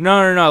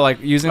 No.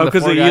 Like using Oh, the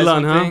 'cause 4 of guys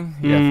Elon, one huh? thing.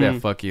 Yeah, Mm. yeah.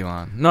 Fuck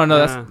Elon. No.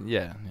 That's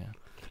yeah.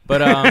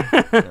 But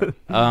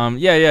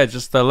yeah,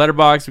 just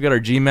letterbox. We got our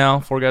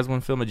Gmail,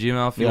 4guys1film at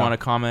Gmail. If you want to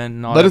comment,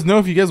 and all let that. us know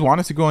if you guys want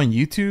us to go on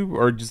YouTube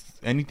or just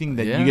anything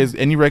that you guys,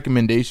 any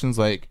recommendations.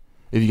 Like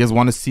if you guys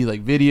want to see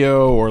like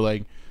video, or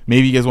like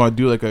maybe you guys want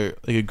to do like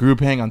a group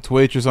hang on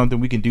Twitch or something,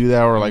 we can do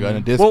that, or like on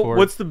a Discord. Well,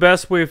 what's the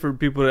best way for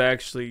people to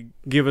actually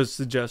give us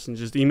suggestions?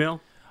 Just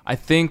email? I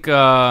think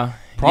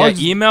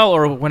probably email,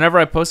 or whenever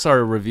I post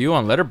our review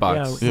on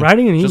Letterboxd. Yeah,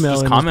 writing an email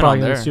just is comment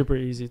probably on there. super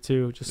easy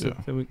too. Just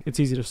so it's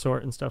easy to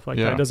sort and stuff like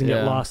Yeah. that. It doesn't get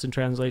Yeah. lost in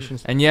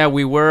translations. And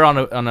we were on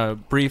a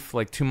brief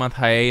like 2-month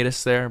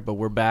hiatus there, but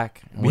we're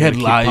back. And We we're had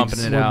gonna lives. pumping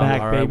it We're out.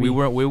 back, All right, baby.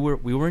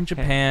 we were in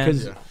Japan.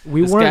 Because Yeah.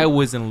 we This guy weren't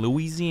was in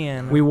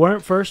Louisiana. we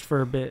weren't first for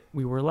a bit.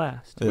 We were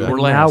last. Yeah. We're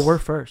Now last. we're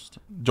first.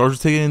 George was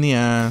taking it in the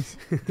ass.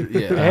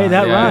 Hey,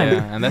 that rhymed.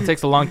 and that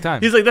takes a long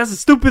time. He's like, that's a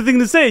stupid thing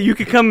to say. You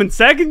could come in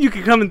second. You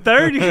could come in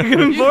third. You could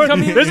come in You fourth.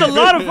 come in- There's a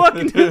lot of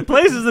fucking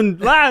places in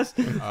last.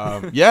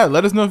 Yeah,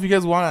 let us know if you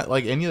guys want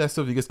like any of that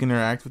stuff. You guys can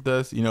interact with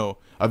us. You know,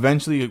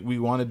 eventually we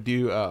want to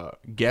do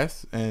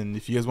guests, and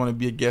if you guys want to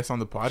be a guest on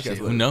the podcast, Shit,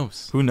 who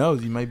knows? Who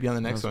knows? You might be on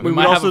the next one. We would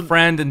might have also- a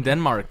friend in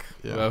Denmark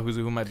Yeah.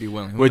 who might be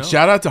willing. Who Which knows?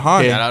 shout out to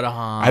Han. Shout out to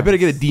Han. I better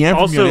get a DM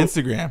from you Also- on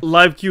Instagram.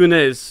 Live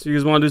Q&As. You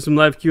guys want to do some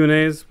live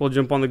Q&As? We'll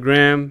jump on the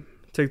gram,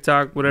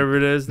 TikTok, whatever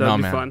it is. That'd No,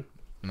 be man. fun.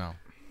 No,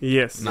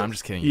 Yes. no, I'm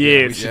just kidding.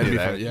 Yes. we should Yeah, do it'd be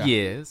that. fun, yeah.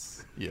 Yes.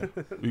 Yeah,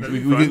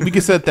 we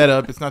can set that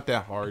up. It's not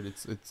that hard.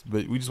 It's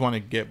but we just want to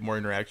get more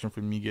interaction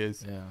from you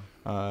guys.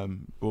 Yeah,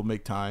 We'll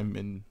make time,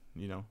 and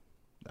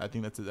I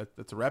think that's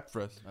a wrap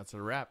for us. that's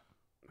a wrap.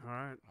 All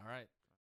right. All right.